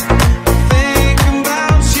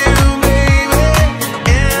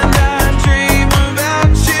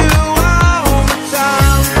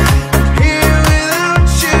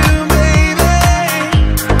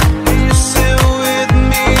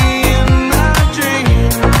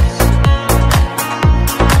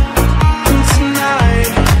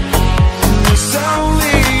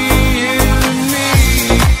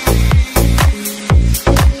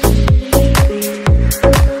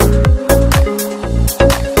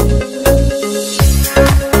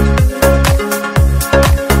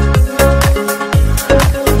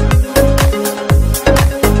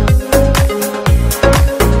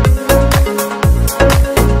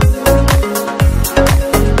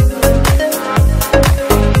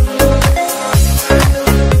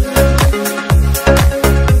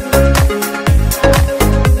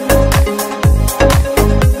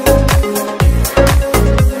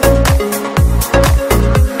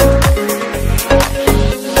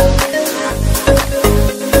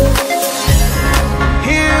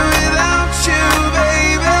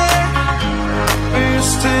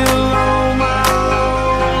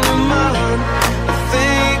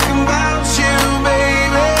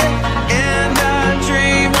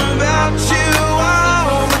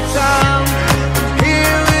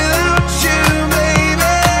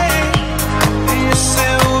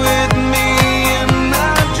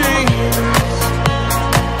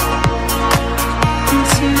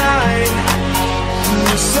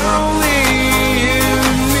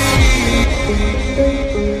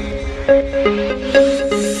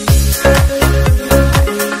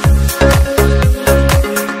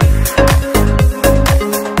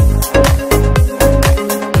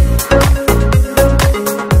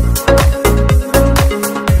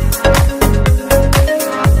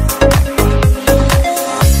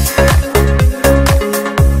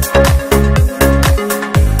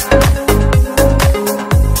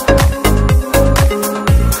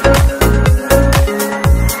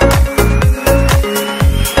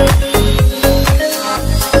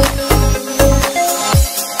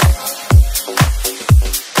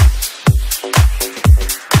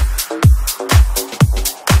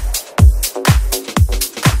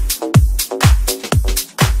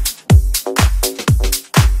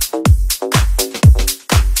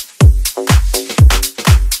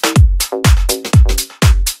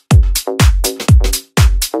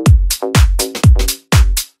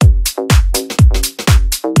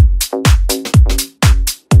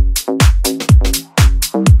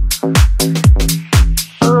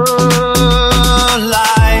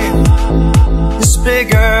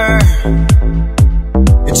bigger.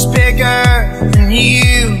 It's bigger than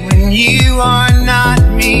you, and you are not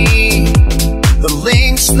me. The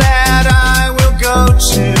lengths that I will go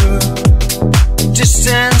to,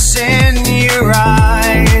 distance in your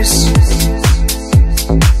eyes.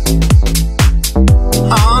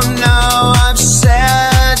 Oh no, I've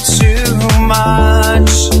said too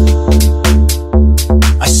much.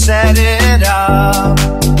 I set it up.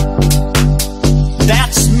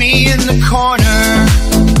 That's me in the corner.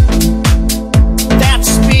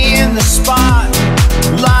 That's me in the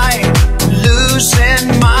spotlight,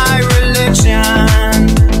 losing my religion,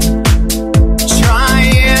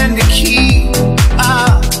 trying to keep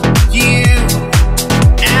up you,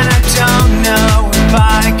 and I don't know if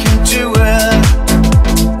I can do it.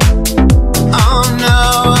 Oh no,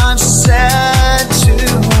 I've said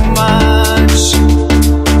too much.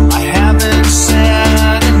 I haven't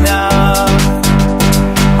said enough.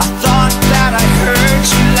 I thought that I heard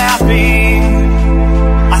you laughing.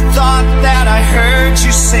 I thought that I heard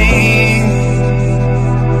you sing.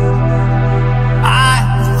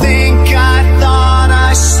 I think I thought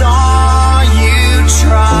I saw you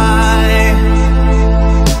try.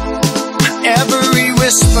 Every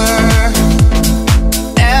whisper,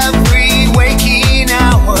 every waking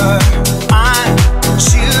hour, I'm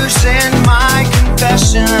choosing my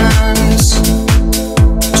confessions,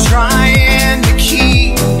 trying to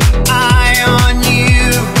keep eye on you,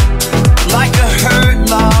 like a hurt,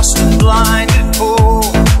 lost and blinded fool.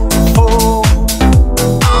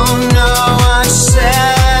 Oh no, I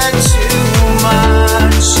said too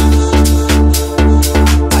much.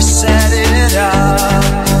 I set it up.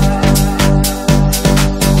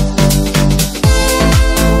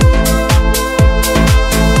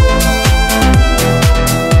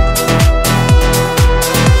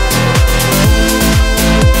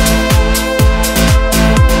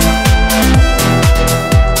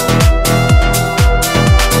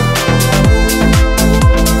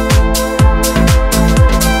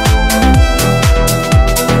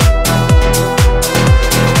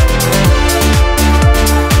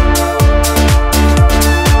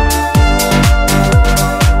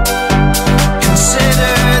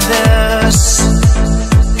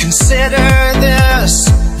 Consider this,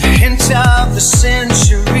 the hint of the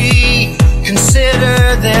century.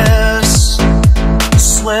 Consider this, the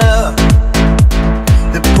slip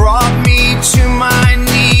that brought me to my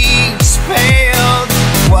knees, paled.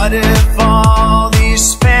 What if all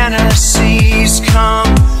these fantasies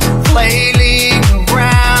come flailing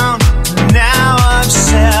around? Now I've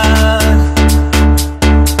said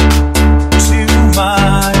too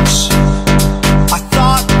much. I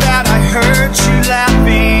thought that I heard you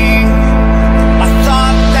laughing. I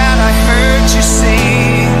thought that I heard you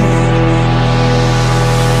sing.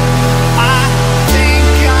 I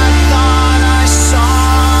think I thought I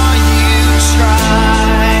saw you try.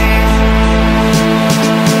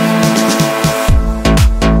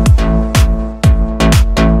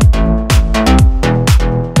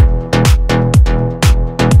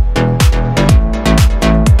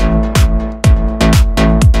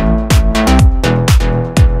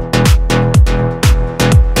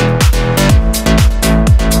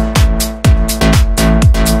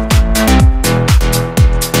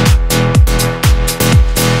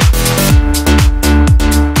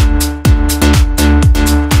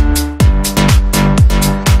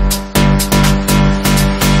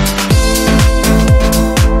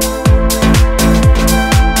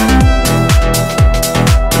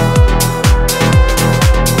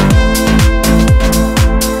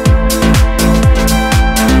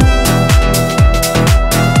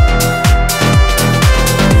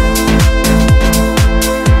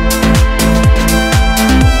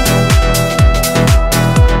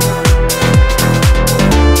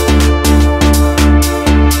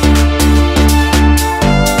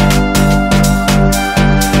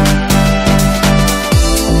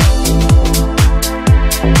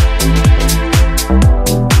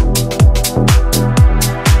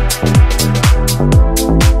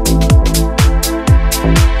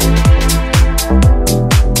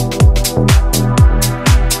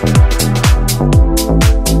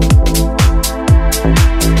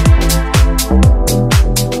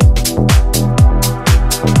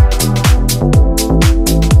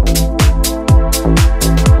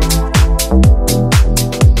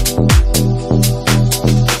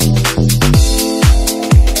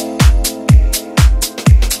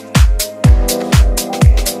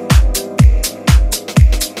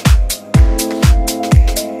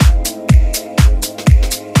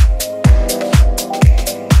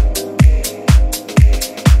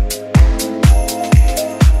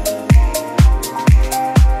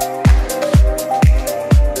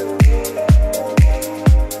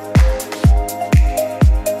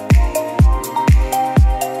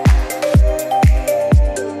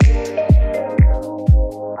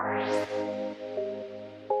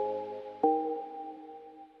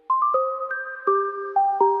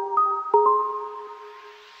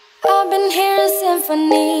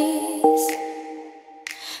 symphonies.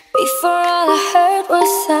 Before all I heard was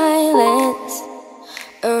silence,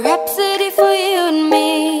 a rhapsody for you and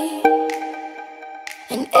me.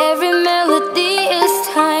 And every melody is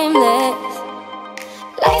timeless.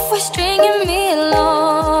 Life was stringing me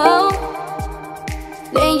along.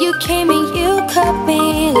 Then you came and you cut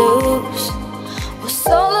me loose. Was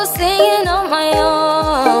solo singing on my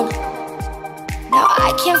own. Now I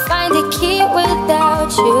can't find the key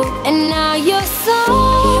without you. And now your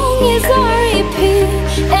song is on repeat,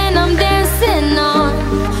 and I'm dancing on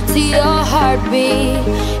to your heartbeat.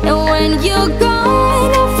 And when you're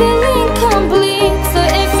gone, I feel incomplete. So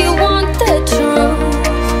if you want the truth,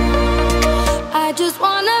 I just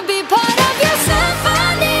wanna be part of your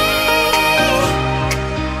symphony.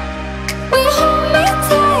 We hold me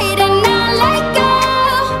tight and not let go.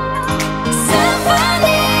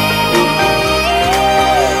 Symphony,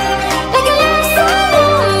 like a love song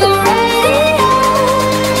on the radio.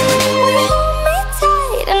 We hold me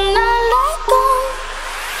tight and not let go.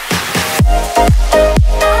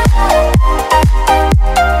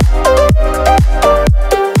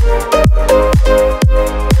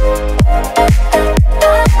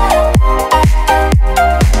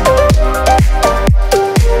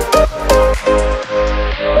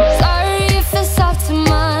 Sorry if it's off too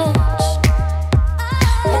much,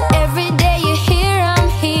 but every day you're here I'm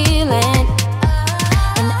healing.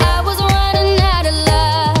 And I was running out of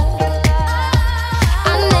luck.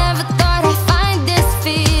 I never thought I'd find this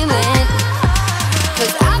feeling,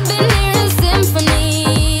 'cause I've been hearing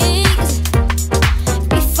symphonies.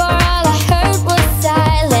 Before all I heard was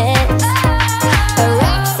silence, a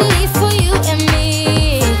rhapsody for you and me.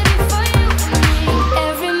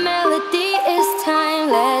 Every melody is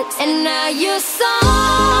timeless. And now your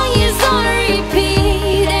song is on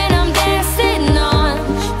repeat, and I'm dancing on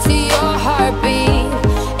to your heartbeat.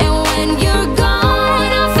 And when you're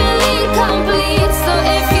gone, I feel incomplete. So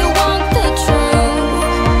if you want the truth,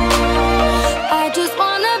 I just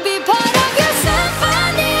wanna be part of your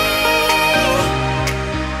symphony.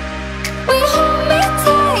 We hold me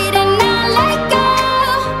tight and not let go.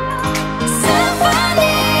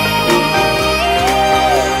 Symphony,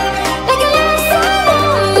 like a love song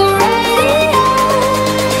on the radio.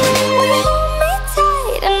 We hold me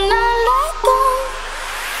tight and not let go.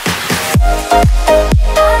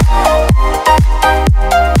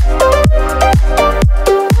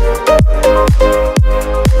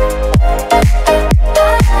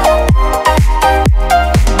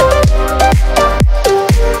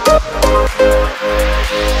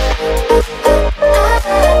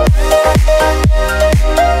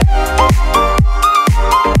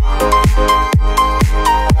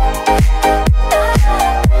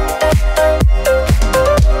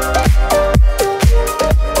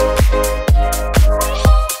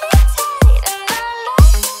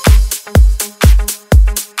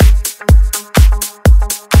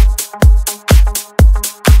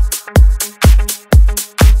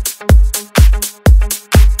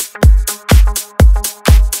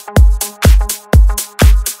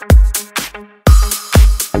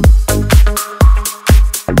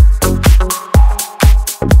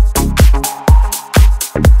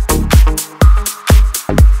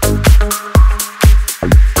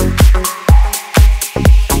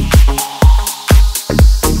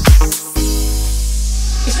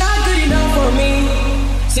 It's not good enough for me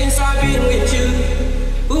since I've been with you.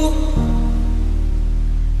 Ooh.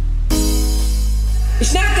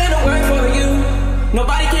 It's not gonna work for you.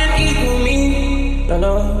 Nobody can equal me. No,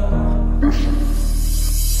 no.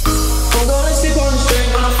 I'm gonna sip on the string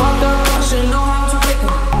when I'm fucked up. I should know how to pick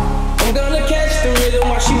her. I'm gonna catch the rhythm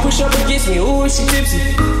while she push up against me. Ooh, she tipsy.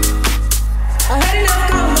 I had enough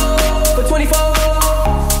combo for 24.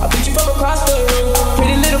 I beat you from across the room.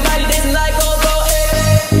 Pretty little body dancing like go.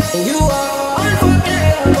 And you are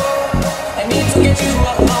unforgettable. I need to get you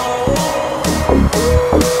alone.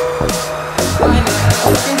 Why not?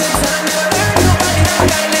 Fucking good time, never hurt nobody. I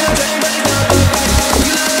got a little dream, but it's not good.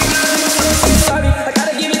 You love me, so sorry. I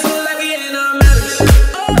gotta give it to her like we in a marriage.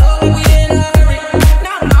 Oh, like we in a hurry.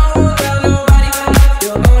 Now I don't want to tell nobody.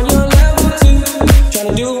 You're on your level too, trying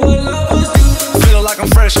to do what lovers do. Feel like I'm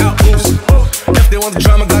fresh out booze. If they want the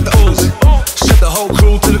drama, got the ooze. Ship the whole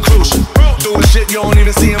crew to the cruise. Doing shit you don't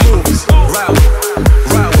even see in movies. Ride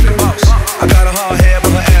with me, boss. I got a hard head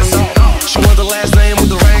with her ass on. She wants the last name with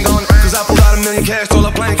the ring on it. 'Cause I pulled out $1 million cash, told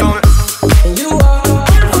her blank on it. And you are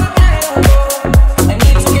unforgettable. I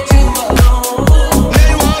need to get you alone. Now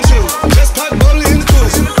you want you, just pop bubbly in the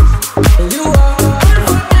cruise. And you are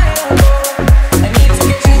unforgettable. I need to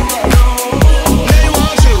get you alone. Now you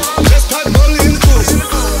want you, just pop bubbly in the cruise.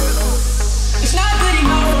 It's not good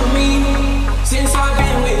enough for me since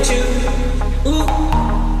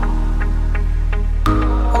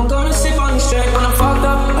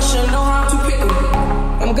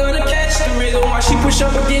rhythm while she push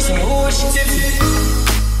up against me. Ooh, she tipsy.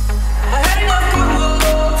 I had enough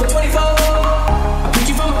combo for 24. I put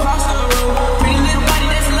you from across the room. Pretty little body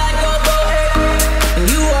dancing like a boy. And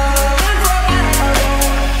you are unforgettable.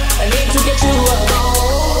 I need to get you alone.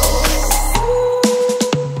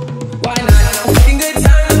 Why not? I'm fucking good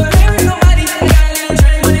time, but there ain't nobody. I got a little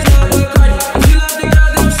train, but it's not a party. If you love the girl,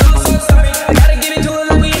 then I'm so sorry. I gotta give it to her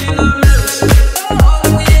like we in love marriage. Oh,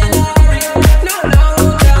 we in a hurry. No,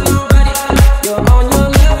 don't tell nobody. You're on your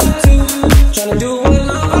level too, tryna do what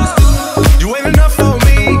lovers do. You ain't enough for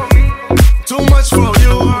me, too much for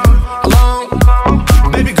you. Alone,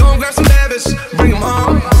 baby, go and grab some babies, bring them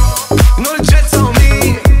home. You know the jet's on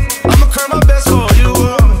me, I'ma curb my best for you.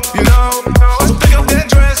 You know, so pick up that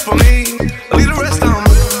dress for me, leave the rest on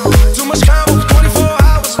me. Too much combo for 24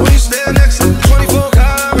 hours when you stand next to 24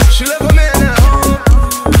 cars. She left her man at home,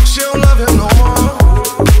 she don't love him no more.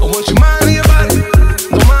 I want you minding your body,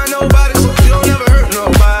 don't mind nobody, so you don't ever hurt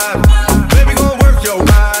nobody. Baby, go work your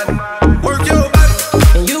body, work your body.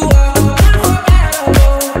 And you are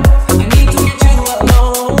unforgettable. I need to get you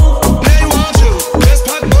alone. Now you want you, just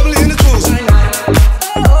pop bubbly in the juice.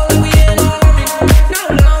 Oh, we in a hurry. No,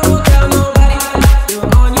 don't tell nobody. You're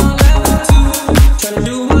on your level too, tryna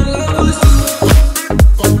do what lovers do.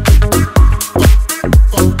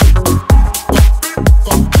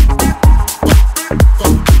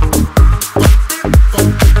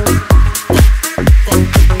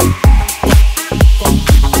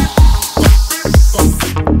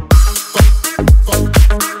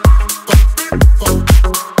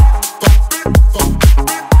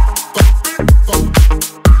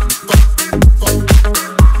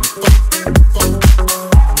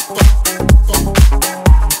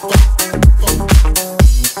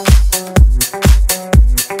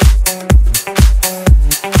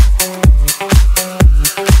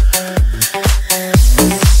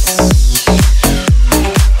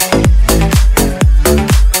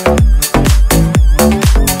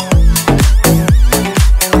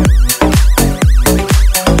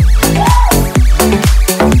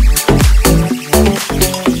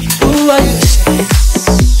 Who are you to say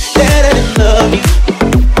that I didn't love you?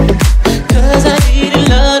 'Cause I didn't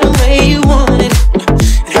love the way you wanted it.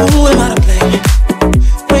 And who am I to blame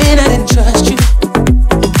when I didn't trust you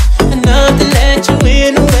enough to let you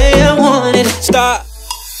in the way I wanted it? Stop.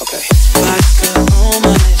 Okay. Vodka on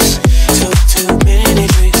my lips, took too many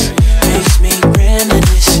drinks, makes me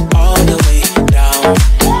reminisce all the way down.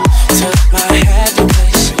 Took my happy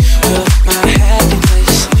place, took my happy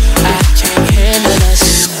place. I can't handle us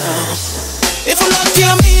now. If I'm lucky,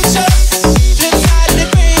 I'll meet you flip side of the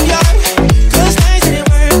graveyard. 'Cause things didn't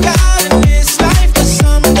work out in this life for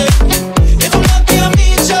someday. If I'm lucky, I'll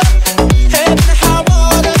meet you head in the high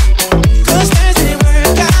water. 'Cause things didn't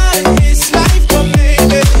work out in this life for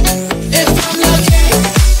maybe. If I'm lucky,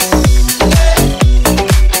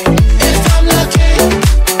 if I'm lucky,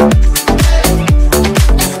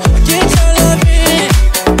 get your love in,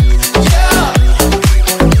 yeah.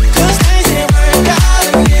 'Cause things didn't work out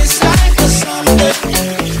in this life for someday.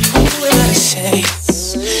 Who am I to say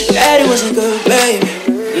that it wasn't good, baby?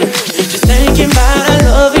 Just thinking about our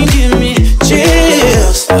love and give me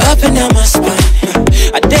chills up and down my spine.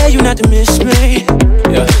 I dare you not to miss me,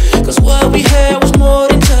 yeah. 'Cause what we had was more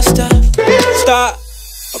than just a stop.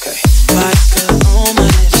 Okay. Vodka on my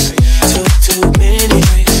lips, took too many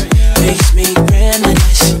drinks, makes me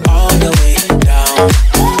reminisce all the way down.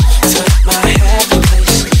 Took my happy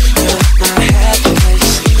place, took my happy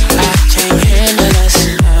place. I can't handle us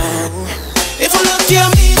now. If I'm lucky,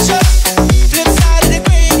 I'll meet you flip side of the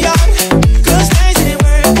graveyard. 'Cause things didn't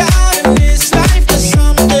work out in this life for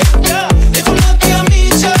someday. If I'm lucky, I'll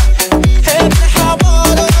meet you head in the high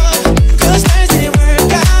water. 'Cause things didn't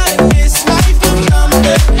work out in this life for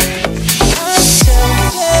someday.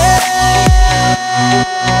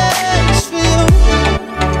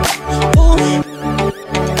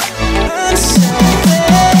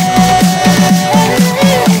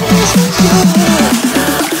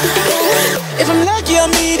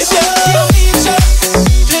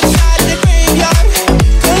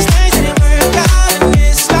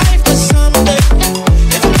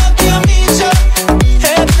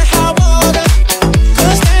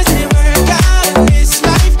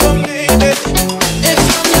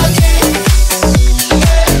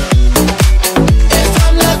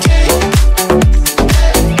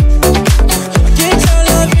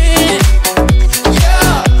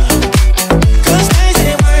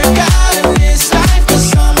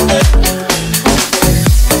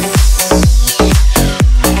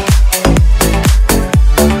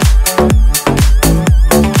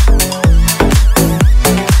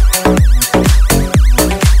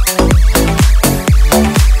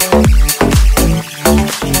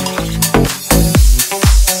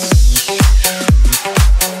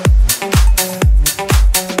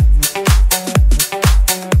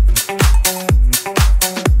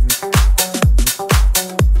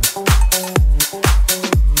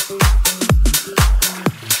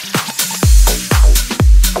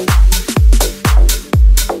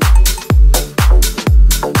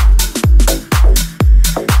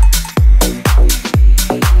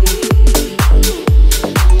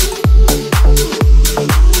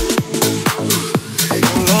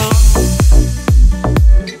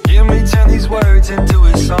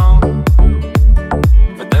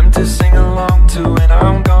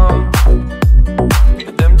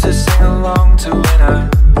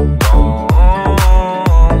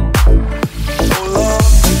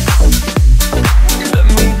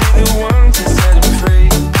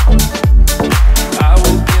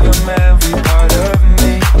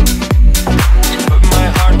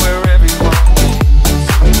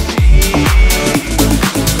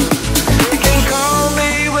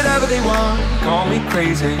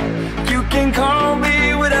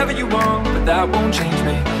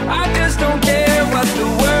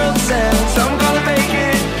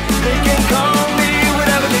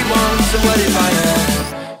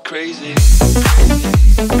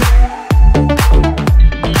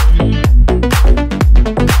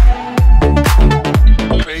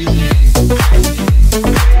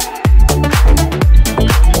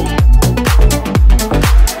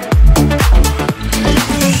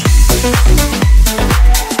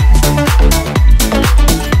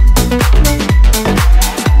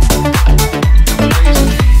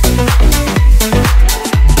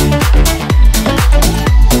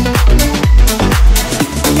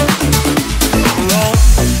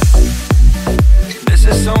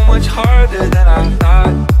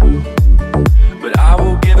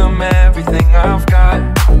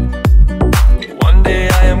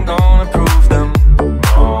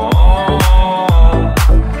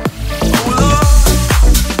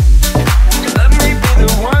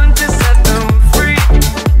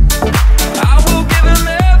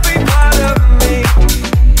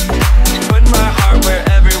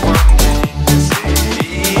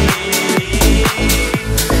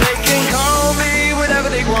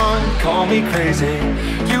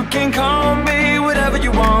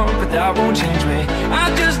 that won't change me.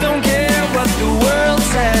 I just don't care what the world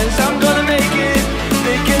says. I'm gonna make it.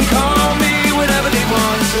 They can call me whatever they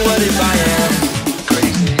want. So what if I am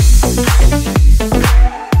crazy?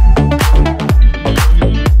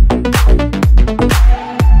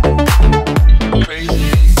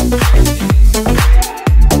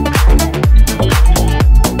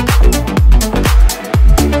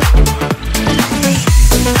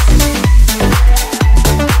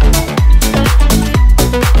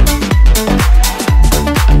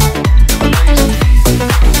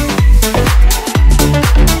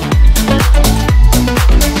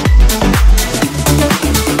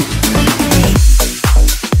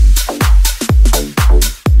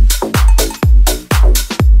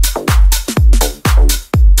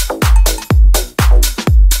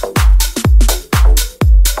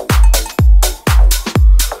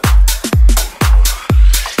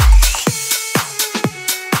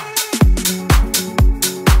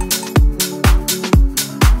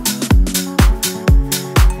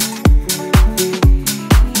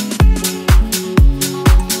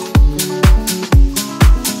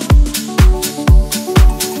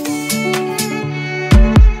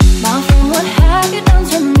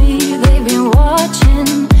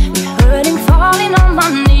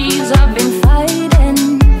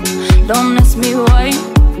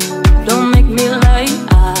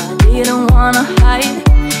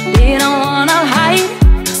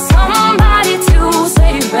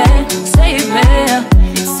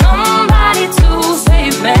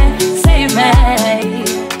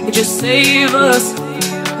 Save us,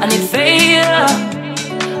 I need favor.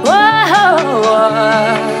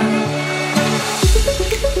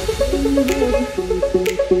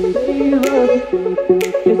 Just save us,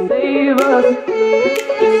 just save us,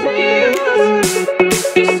 just save us,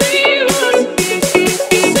 just save us,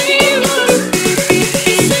 save us,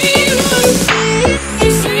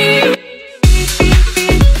 save us.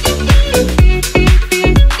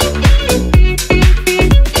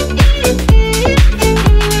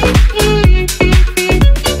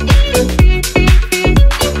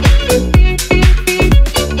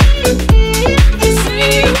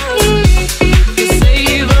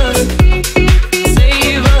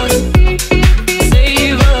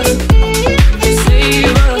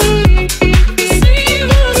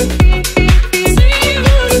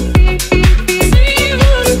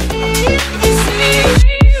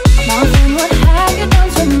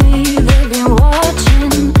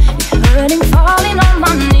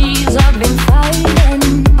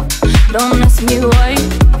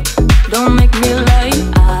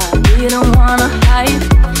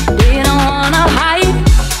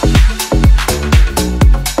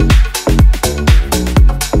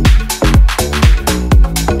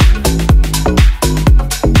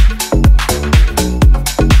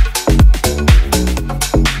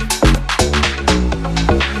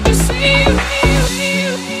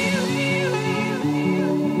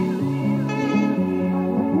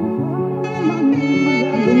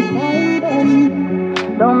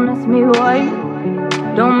 Don't ask me why,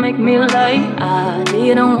 don't make me lie. I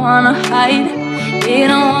didn't wanna hide,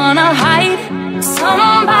 didn't wanna hide.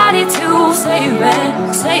 Somebody to save me,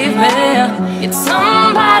 save me. It's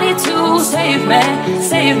somebody to save me,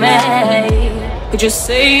 save me. Could you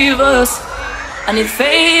save us? I need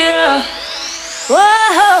favor.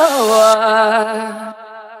 Whoa.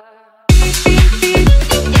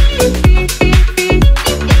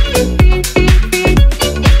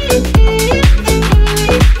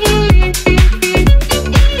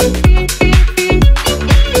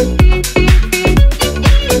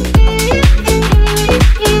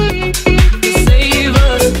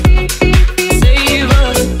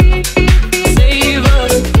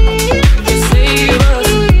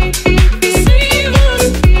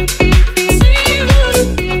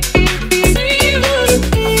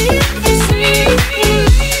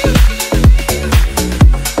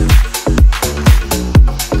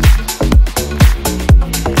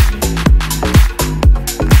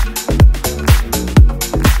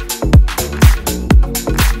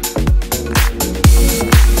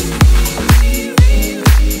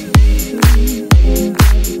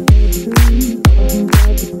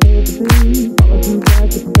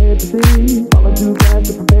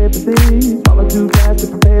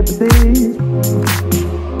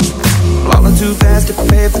 Too fast to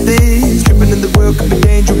prepare for this. Tripping in the world could be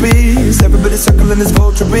dangerous. Everybody circling this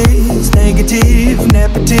vultures. Negative,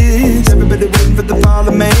 nepotist. Everybody waiting for the fall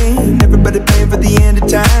of man. Everybody praying for the end of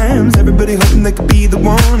times. Everybody hoping they it could be the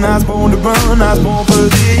one. I was born to run, I was born for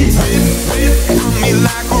this. Run me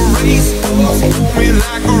like a racehorse, pull me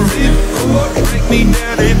like a ripcord. Break me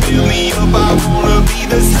down and build me up, I wanna be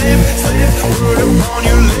the slip. Word upon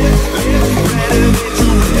your lip, better that you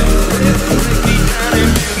live. Break me down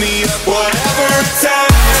and build me up, whatever it takes.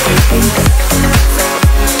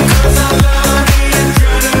 'Cause I love the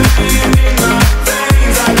adrenaline in my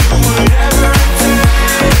veins. I do whatever it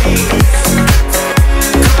takes.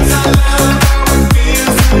 'Cause I love how it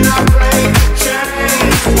feels when I break the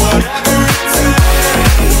chains. Whatever it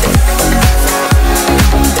takes.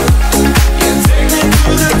 You take me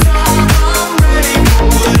to the top, I'm ready for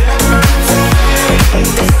whatever it takes.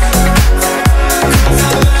 'Cause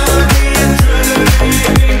I love the adrenaline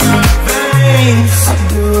in my veins. I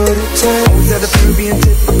do what it takes. That I feel being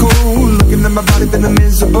typical. Looking at my body feeling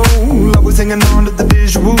miserable. Always hanging on to the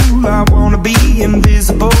visual. I wanna be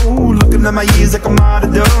invisible. Looking at my years like I'm out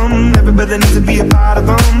of dumb. Everybody needs to be a part of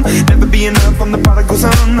them. Never be enough, I'm the prodigal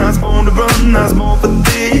son. I was born to run, I was born for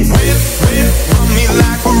this. Run me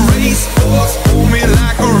like a racehorse, pull me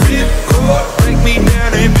like a ripcord. Break me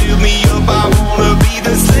down and build me up, I wanna be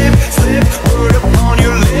the slip. Word upon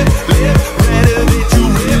your lip. Better that you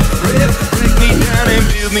rip. Break me down and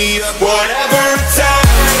build me up, whatever it takes.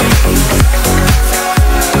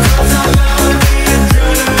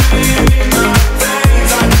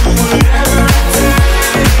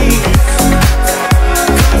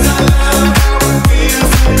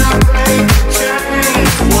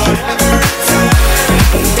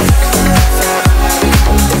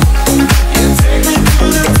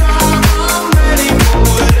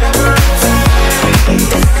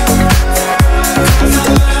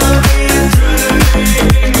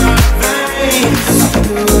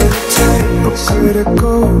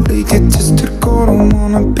 Critical, egotistical, don't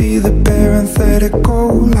wanna be the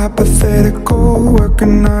parenthetical, hypothetical,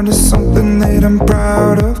 working out of something that I'm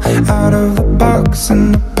proud of, out of the box,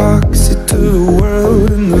 an epoxy to the world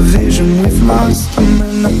and the vision we've lost. I'm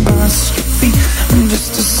an apostrophe, I'm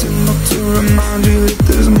just a symbol to remind you that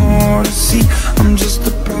there's more to see. I'm just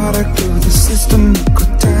a product of the system of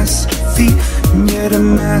catastrophe, and yet a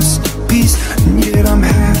masterpiece, and yet I'm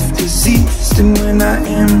half diseased. And when I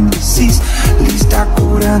am deceased, at least I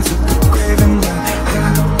go down to the grave and die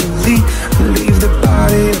happily. Leave the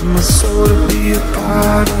body of my soul to be a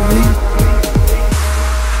part of me.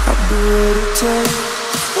 I do what it takes,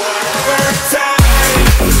 whatever it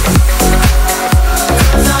takes.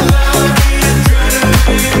 'Cause I love the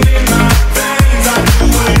adrenaline in my veins. I do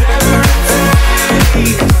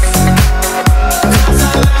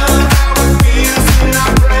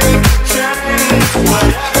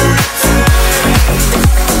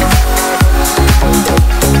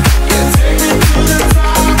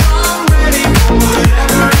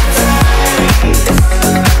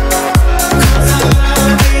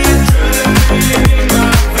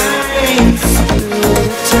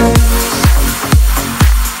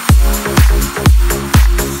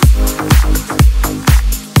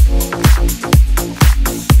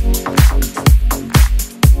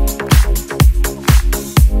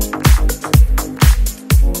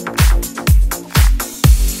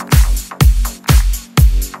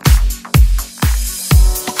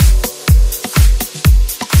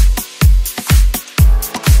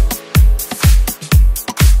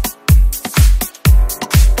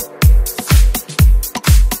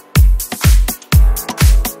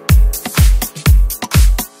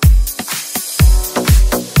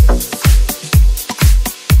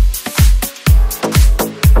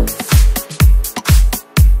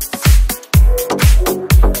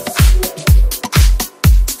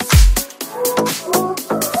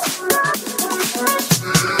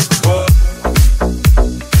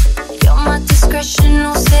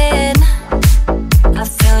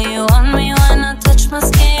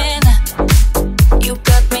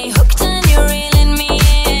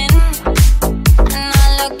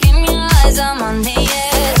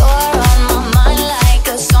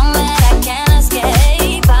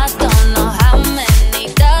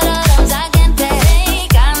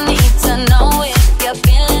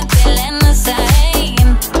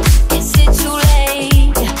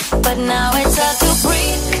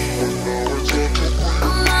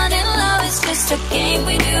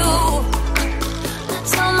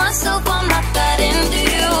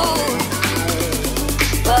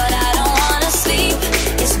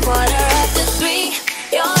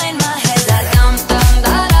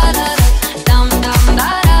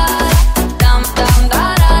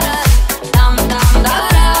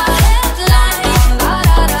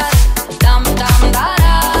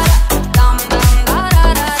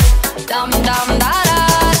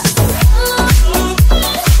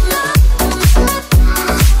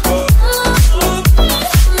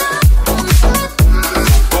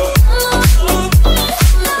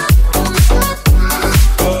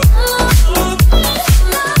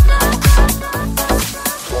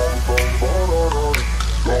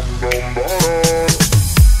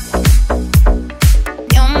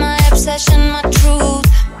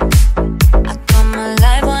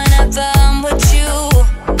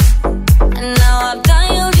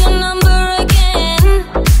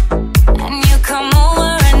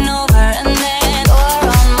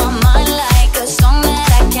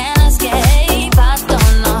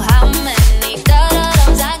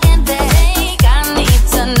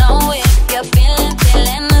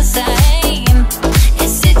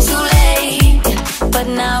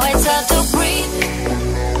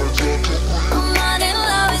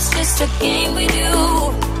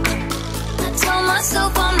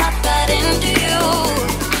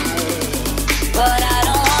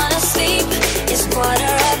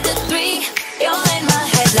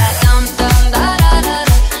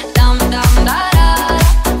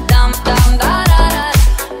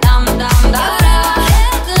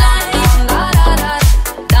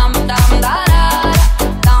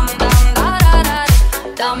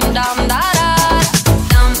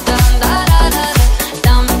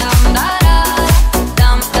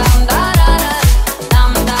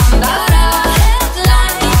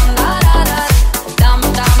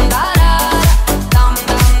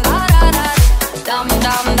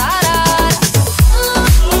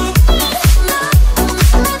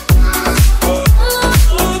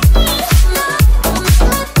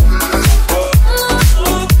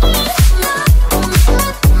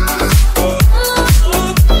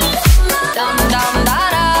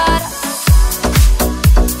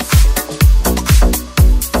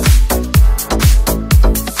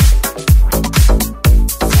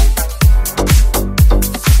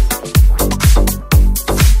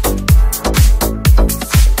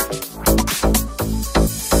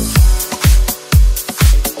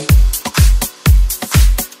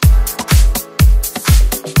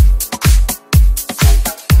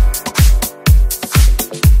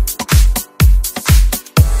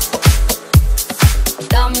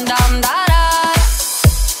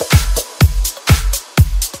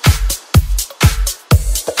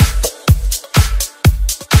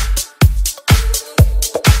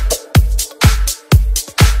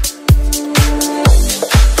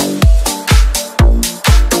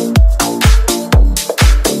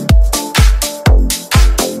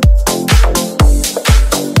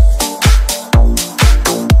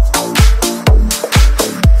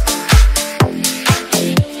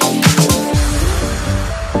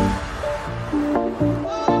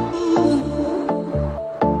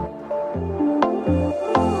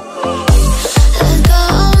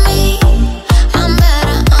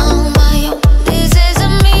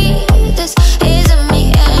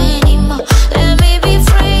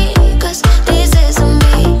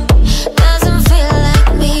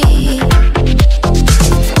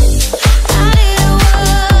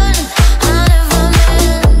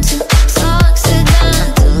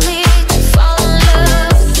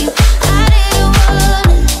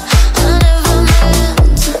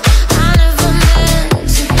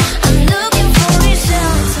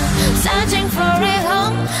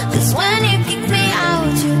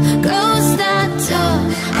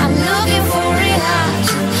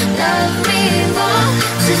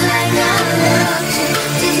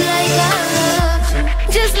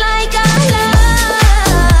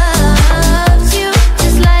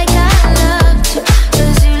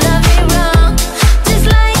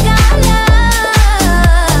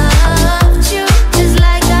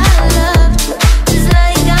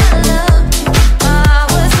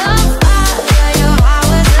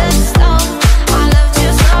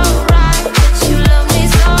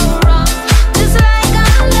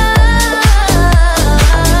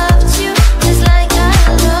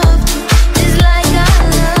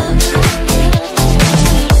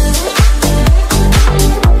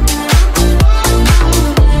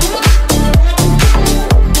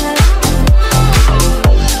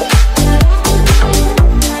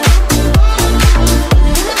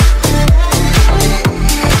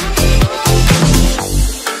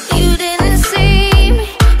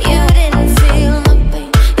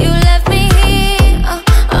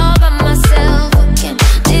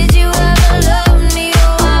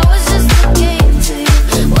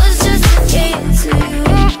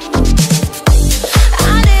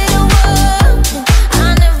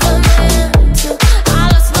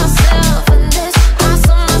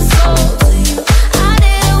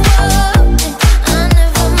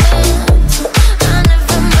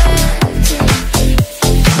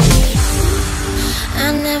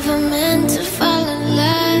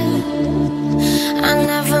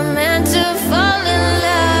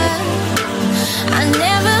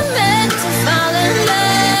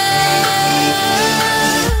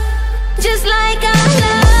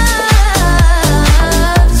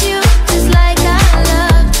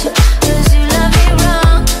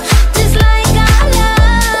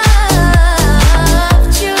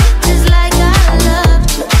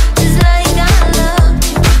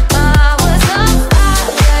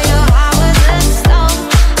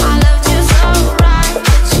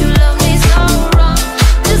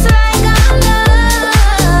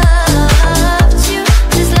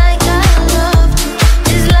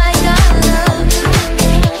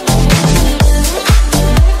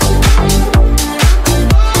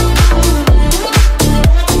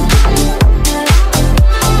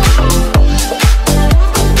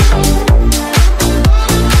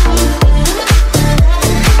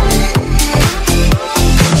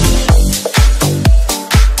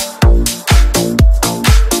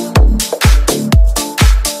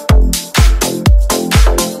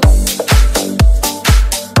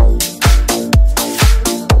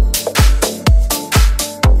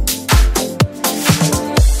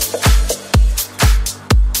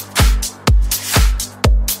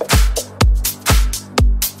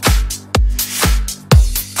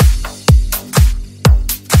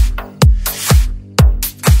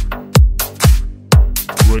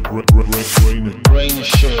Rain is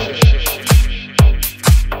sure.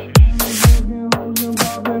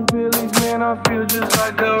 Man, I feel just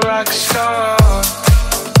like a rock star.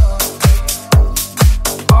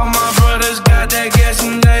 All my brothers got that gas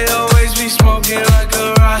and they always be smoking like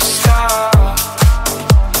a rock star.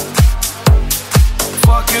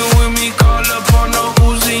 Fucking with me, call up on the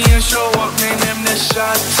Uzi and show up, name them the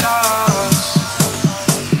shot toss.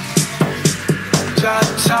 Shot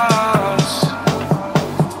toss.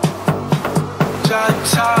 Shot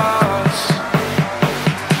toss.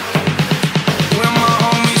 When my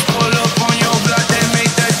homies pull up on your block, they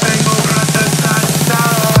make that thing go grata-ta-ta.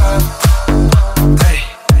 Hey,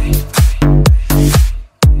 hey.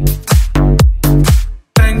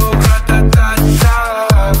 Thing go grata-ta-ta.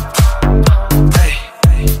 Hey,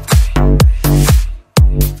 hey.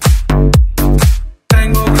 Thing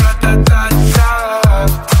go grata-ta-ta.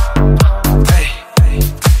 Hey, hey.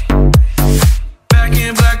 Back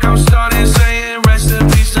in black, I'm starting saying rest in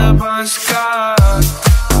peace to Bon Scott.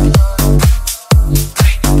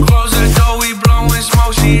 Close the door, we blowing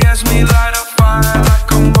smoke. She asked me light a fire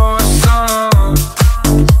like I'm on sun.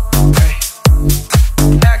 Hey.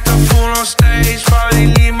 Act a fool on stage, probably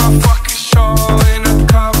leave my fucking show in a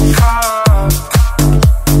cop car.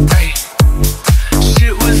 Hey.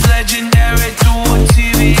 Shit was legendary through a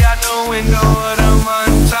TV out the window of the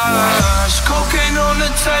montage. Cocaine on the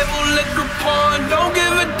table, liquor porn, don't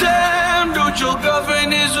give a damn. Dude, your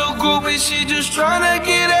girlfriend is a groupie, she just tryna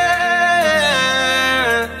get in.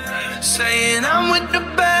 Saying I'm with the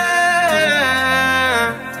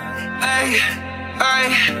band. Ay, ay.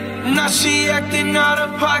 Now she acting out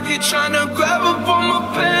of pocket, tryna grab up on my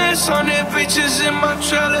pants. 100 bitches in my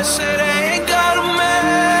trailer, say they ain't got a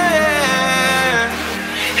man.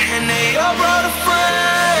 And they all brought a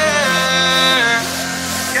friend.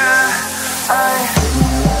 Yeah, ay.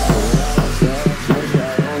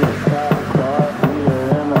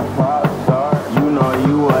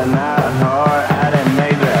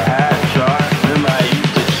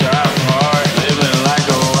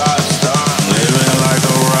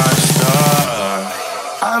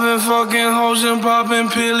 I've been fucking hoes and popping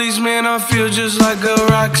pillies, man, I feel just like a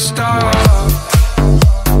rock star.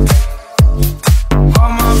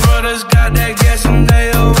 All my brothers got that gas and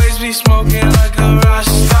they always be smoking like a rock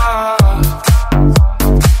star.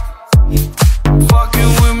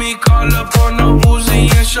 Fucking with me, call up on the Uzi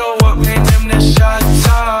and show up, name them the shot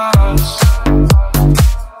toss.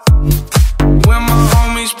 When my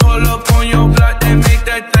homies pull up on your block, they make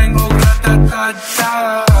that thing go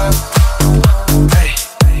grata-ta-ta.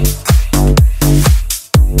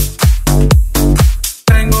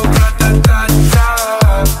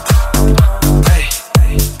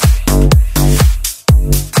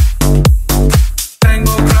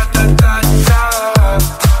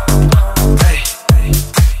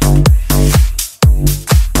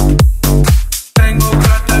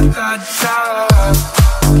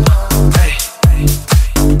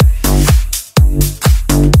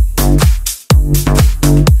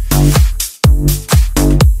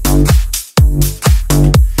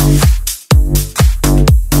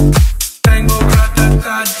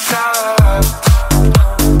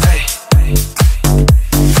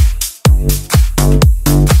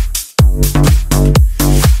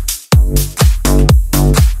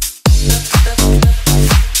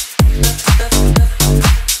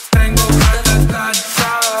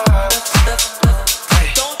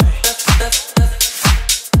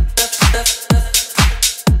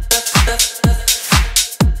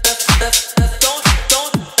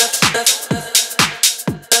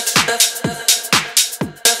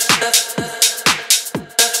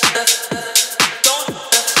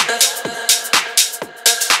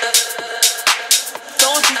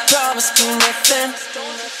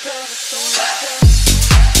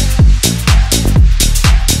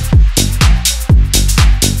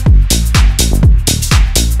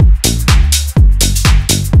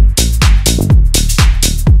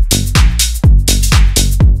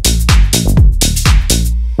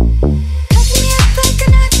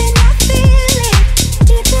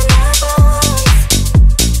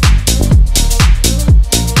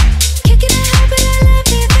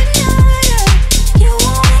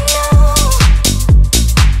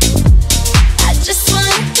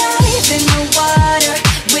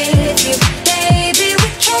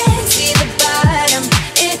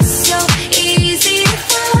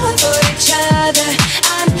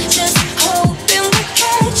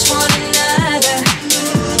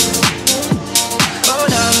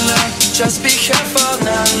 Just be careful,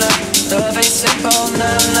 nah, nah. Love ain't simple,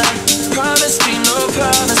 nah, nah. Promise me no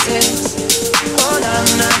promises. Oh, nah,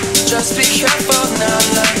 nah. Just be careful, nah,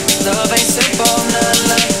 nah. Love ain't simple, nah,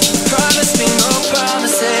 nah.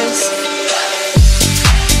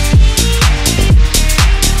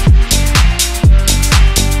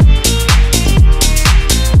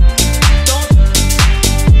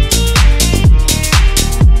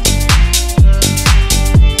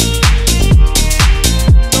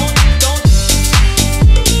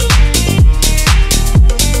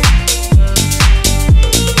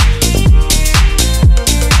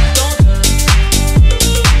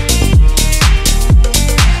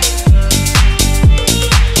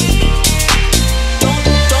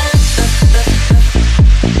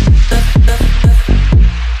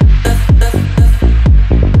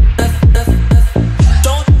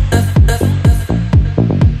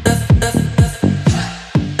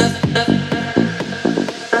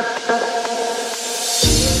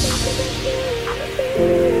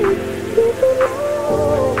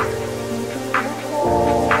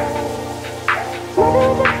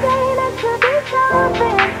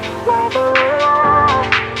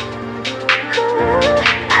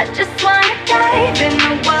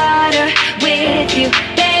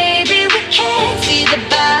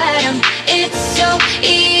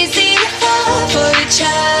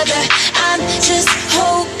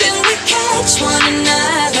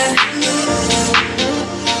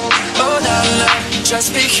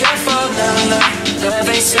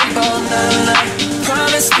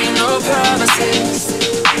 promises.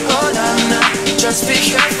 Oh na na, just be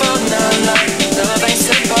careful, na na. Love ain't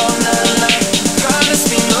simple, na na. Promise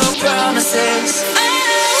me no promises.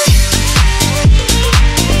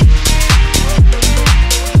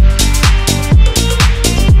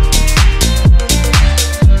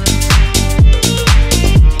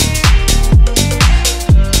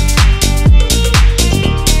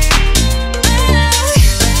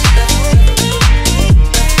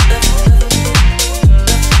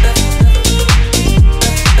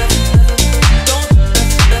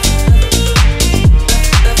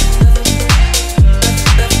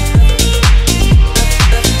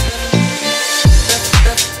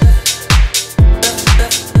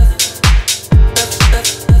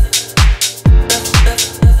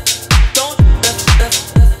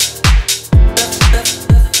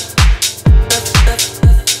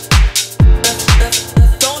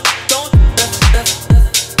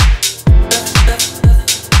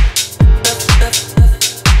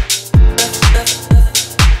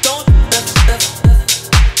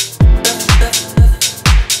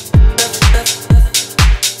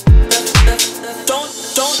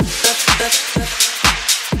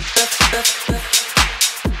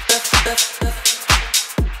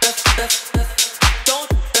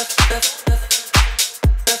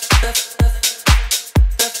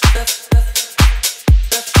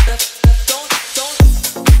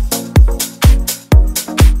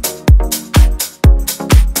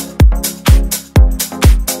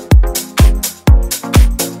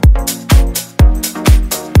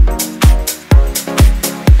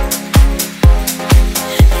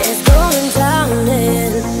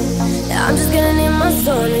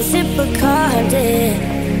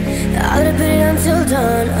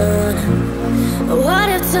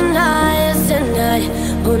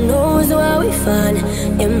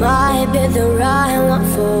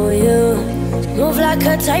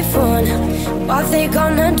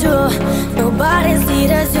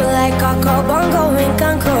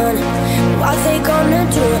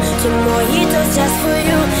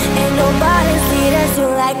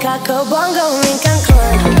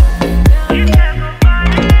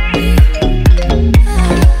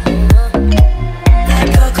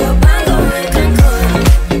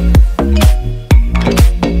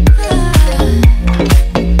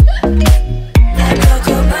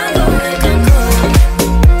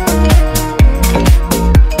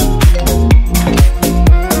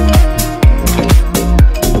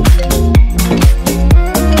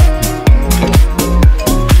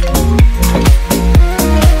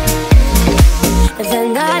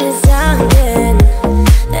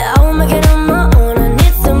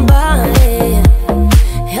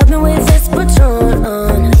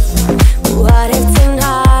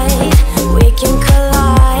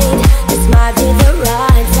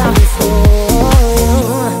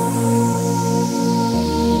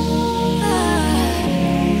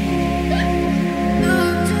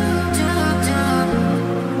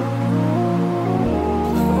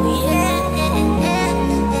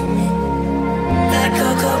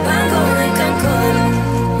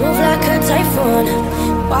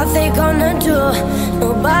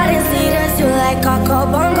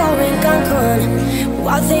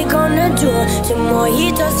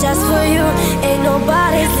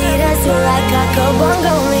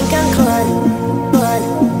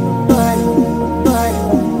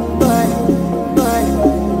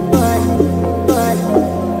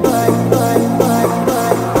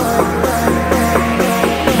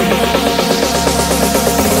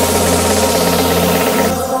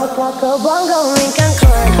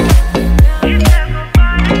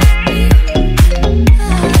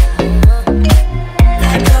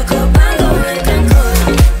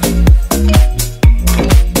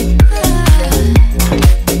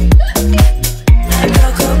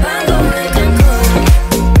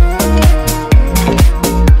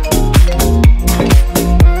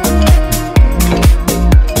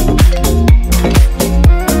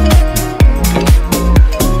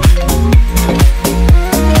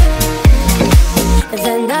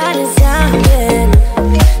 Then that is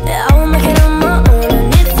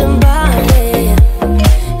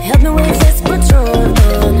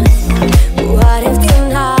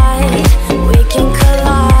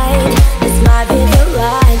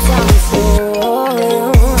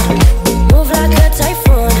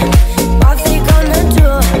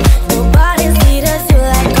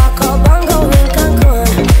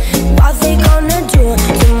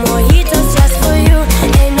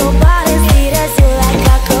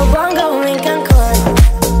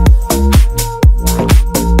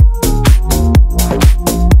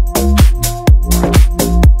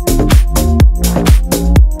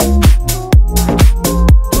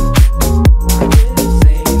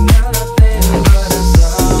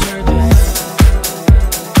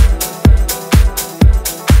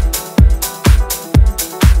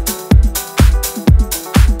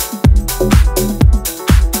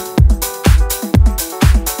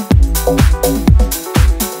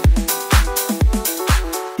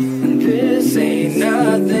This ain't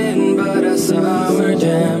nothing but a summer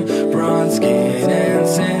jam. Bronze skin and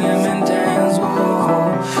cinnamon tans.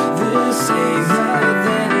 Whoa. This ain't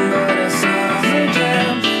nothing but a summer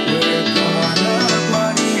jam. We're gonna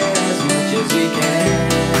party as much as we can.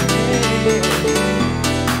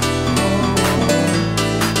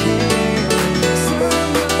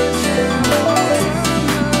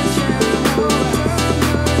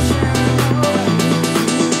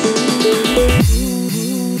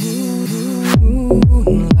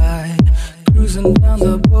 Moonlight, cruising down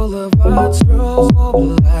the boulevard,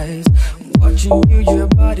 strobe lights. I'm watching you, your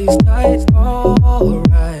body's tight,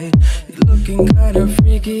 alright. You're looking kinda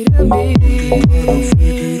freaky to me.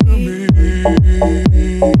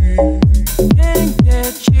 Can't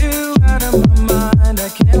get you out of my mind, I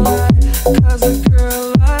can't lie. 'Cause a girl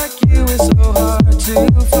like you is so hard to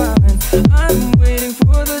find. I'm waiting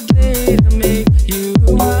for the day to make you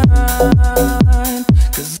mine.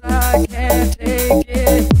 'Cause I can't take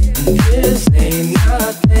it. This ain't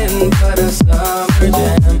nothing but a summer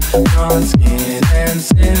jam. Bronze skin and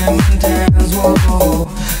cinnamon tans. Whoa.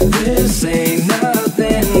 This ain't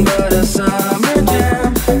nothing but a summer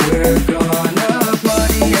jam. We're gonna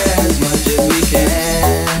party as much as we can.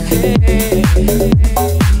 Hey,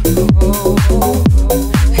 oh,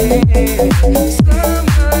 hey,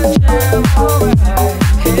 summer jam, alright.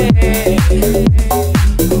 Hey,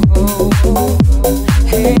 oh,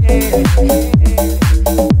 hey.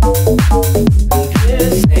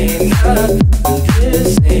 This ain't nothing,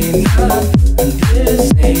 this ain't nothing, this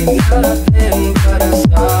ain't nothing but a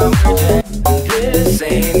summer jam. This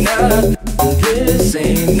ain't nothing, this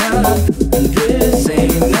ain't nothing, this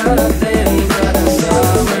ain't nothing but a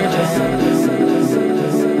summer jam.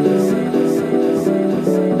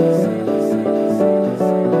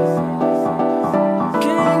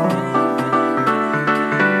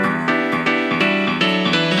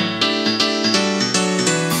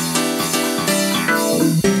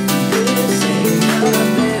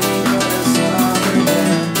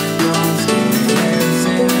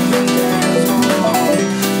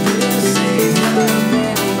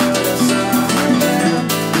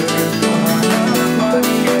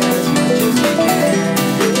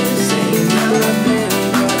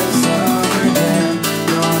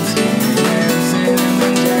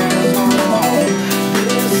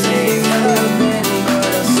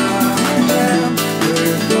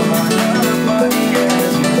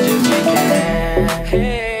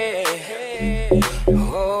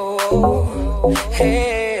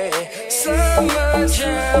 Hey, summer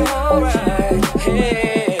jam, alright.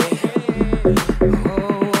 Hey, oh,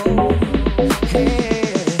 hey,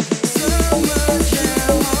 summer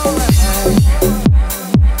jam, alright.